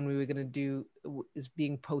 The one we were going to do is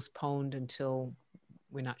being postponed until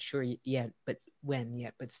we're not sure yet, but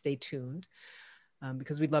stay tuned,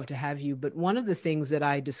 because we'd love to have you. But one of the things that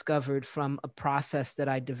I discovered from a process that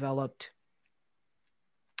I developed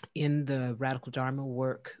in the Radical Dharma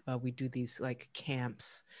work, we do these like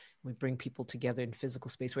camps, We bring people together in physical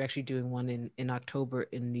space. We're actually doing one in October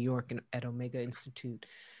in New York at Omega Institute.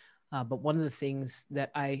 But one of the things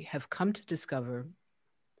that I have come to discover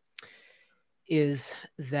is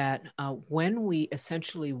that when we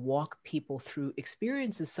essentially walk people through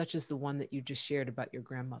experiences such as the one that you just shared about your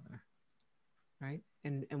grandmother, right?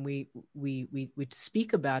 And we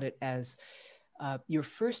speak about it as your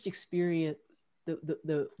first experience,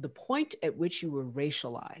 the point at which you were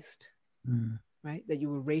racialized, right? That you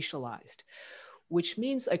were racialized, which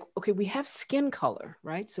means like, okay, we have skin color,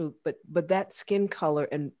 right? So, but that skin color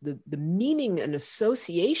and the meaning and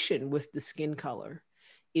association with the skin color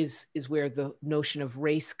is where the notion of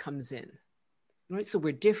race comes in, right? So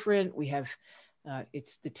we're different. We have,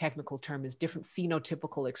 it's the technical term is different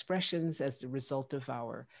phenotypical expressions as the result of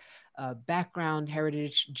our background,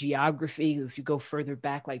 heritage, geography. If you go further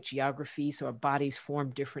back, like geography, so our bodies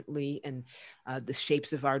form differently, and the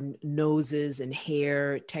shapes of our noses and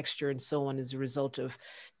hair, texture, and so on is a result of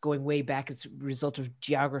going way back. It's a result of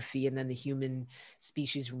geography, and then the human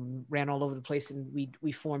species ran all over the place, and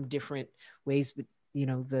we formed different ways. But you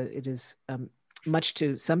know, it is much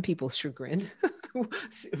to some people's chagrin,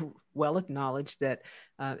 well acknowledged that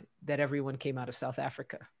that everyone came out of South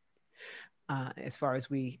Africa. As far as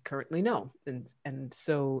we currently know. And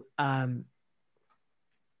so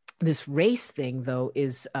this race thing, though,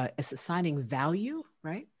 is assigning value,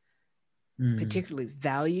 right? Particularly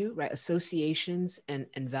value, right? Associations and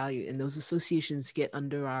value. And those associations get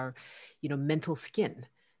under our, mental skin,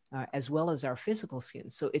 as well as our physical skin.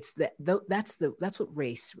 So it's that's what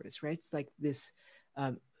race is, right? It's like this,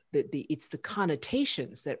 it's the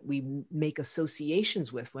connotations that we make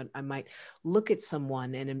associations with. When I might look at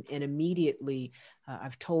someone and immediately,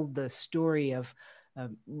 I've told the story of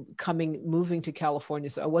moving to California.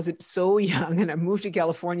 So I wasn't so young, and I moved to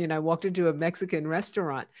California, and I walked into a Mexican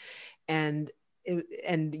restaurant, and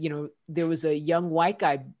there was a young white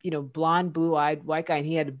guy, blonde, blue-eyed white guy, and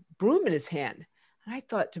he had a broom in his hand. And I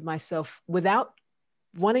thought to myself, without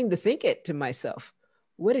wanting to think it to myself,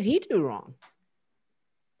 what did he do wrong?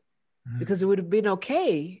 Because it would have been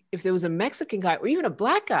okay if there was a Mexican guy or even a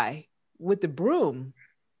black guy with the broom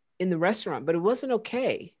in the restaurant, but it wasn't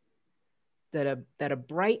okay that a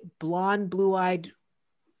bright, blonde, blue-eyed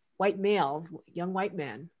white male, young white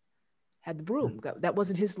man, had the broom. That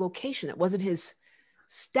wasn't his location. That wasn't his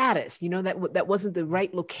status. That wasn't the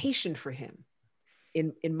right location for him.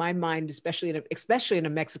 In my mind, especially in a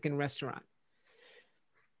Mexican restaurant.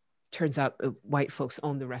 Turns out white folks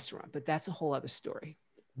own the restaurant, but that's a whole other story.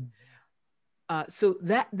 So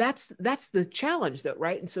that's the challenge, though,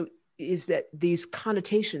 right? And so is that these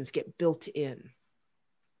connotations get built in.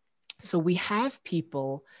 So we have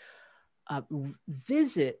people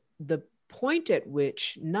visit the point at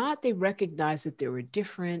which not they recognize that they were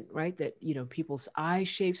different, right? That, people's eye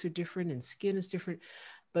shapes are different and skin is different,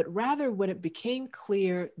 but rather when it became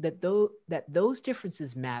clear that those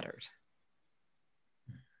differences mattered,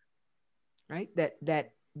 right? That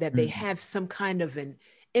they have some kind of an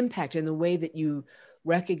impact in the way that you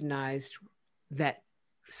recognized that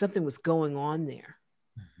something was going on there.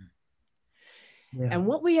 Yeah. And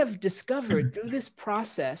what we have discovered through this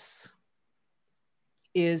process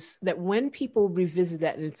is that when people revisit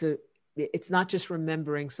that, and it's not just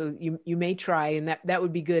remembering, so you may try, and that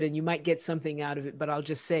would be good, and you might get something out of it, but I'll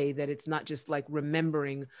just say that it's not just like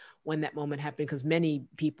remembering when that moment happened, because many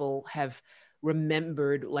people have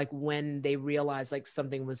remembered like when they realized like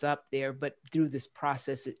something was up there, but through this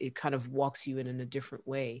process, it kind of walks you in a different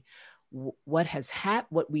way. What has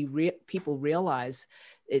happened, people realize,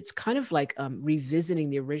 it's kind of like revisiting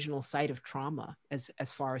the original site of trauma as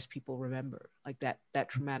far as people remember, like that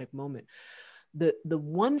traumatic moment. The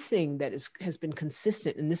one thing that has been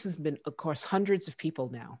consistent, and this has been, of course, hundreds of people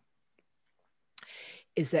now,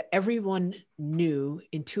 is that everyone knew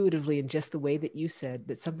intuitively, in just the way that you said,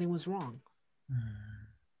 that something was wrong.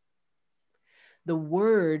 The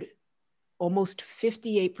word, almost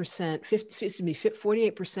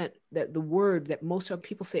 48%, that the word that most of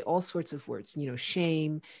people say all sorts of words,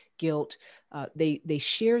 shame, guilt, they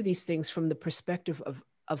share these things from the perspective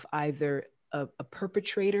of either a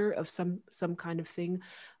perpetrator of some kind of thing,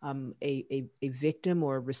 a victim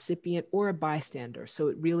or a recipient or a bystander. So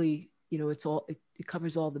it really, it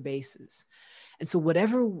covers all the bases. And so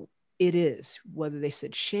whatever it is, whether they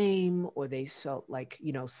said shame or they felt like,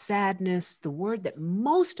 sadness, the word that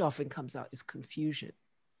most often comes out is confusion.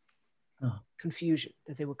 Oh. Confusion,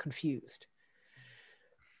 that they were confused.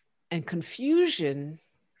 And confusion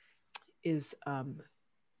is a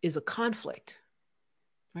conflict,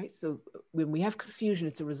 right? So when we have confusion,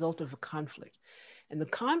 it's a result of a conflict. And the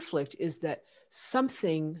conflict is that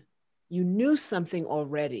something you knew something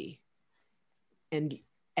already, and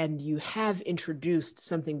you have introduced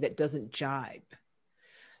something that doesn't jibe.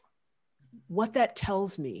 What that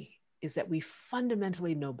tells me is that we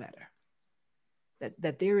fundamentally know better.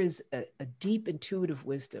 That there is a deep intuitive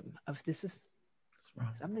wisdom of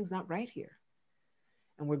something's not right here.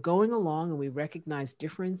 And we're going along and we recognize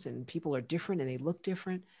difference, and people are different and they look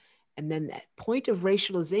different. And then that point of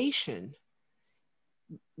racialization,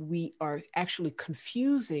 we are actually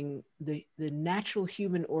confusing the natural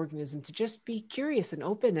human organism to just be curious and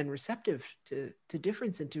open and receptive to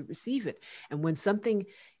difference and to receive it. And when something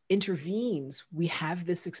intervenes, we have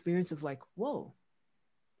this experience of like, whoa,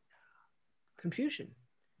 confusion.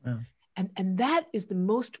 Wow. And that is the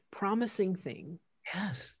most promising thing.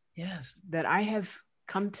 Yes. That I have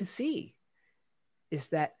come to see, is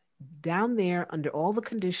that down there, under all the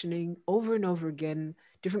conditioning, over and over again,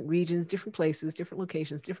 different regions, different places, different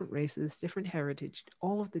locations, different races, different heritage,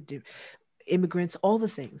 all of the immigrants, all the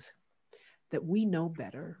things, that we know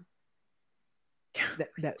better.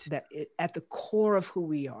 That at the core of who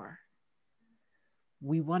we are,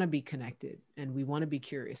 we want to be connected, and we want to be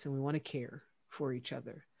curious, and we want to care for each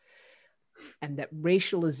other. And that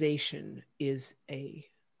racialization is a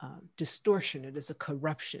distortion, it is a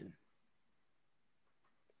corruption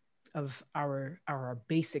of our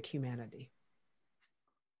basic humanity.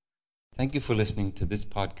 Thank you for listening to this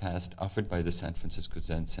podcast offered by the San Francisco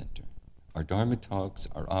Zen Center. Our Dharma talks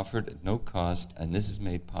are offered at no cost, and this is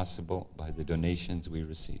made possible by the donations we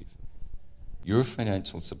receive. Your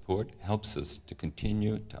financial support helps us to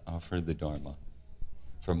continue to offer the Dharma.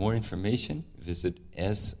 For more information, visit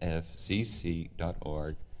sfcc.org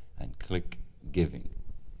and click Giving.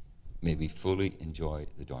 May we fully enjoy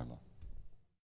the Dharma.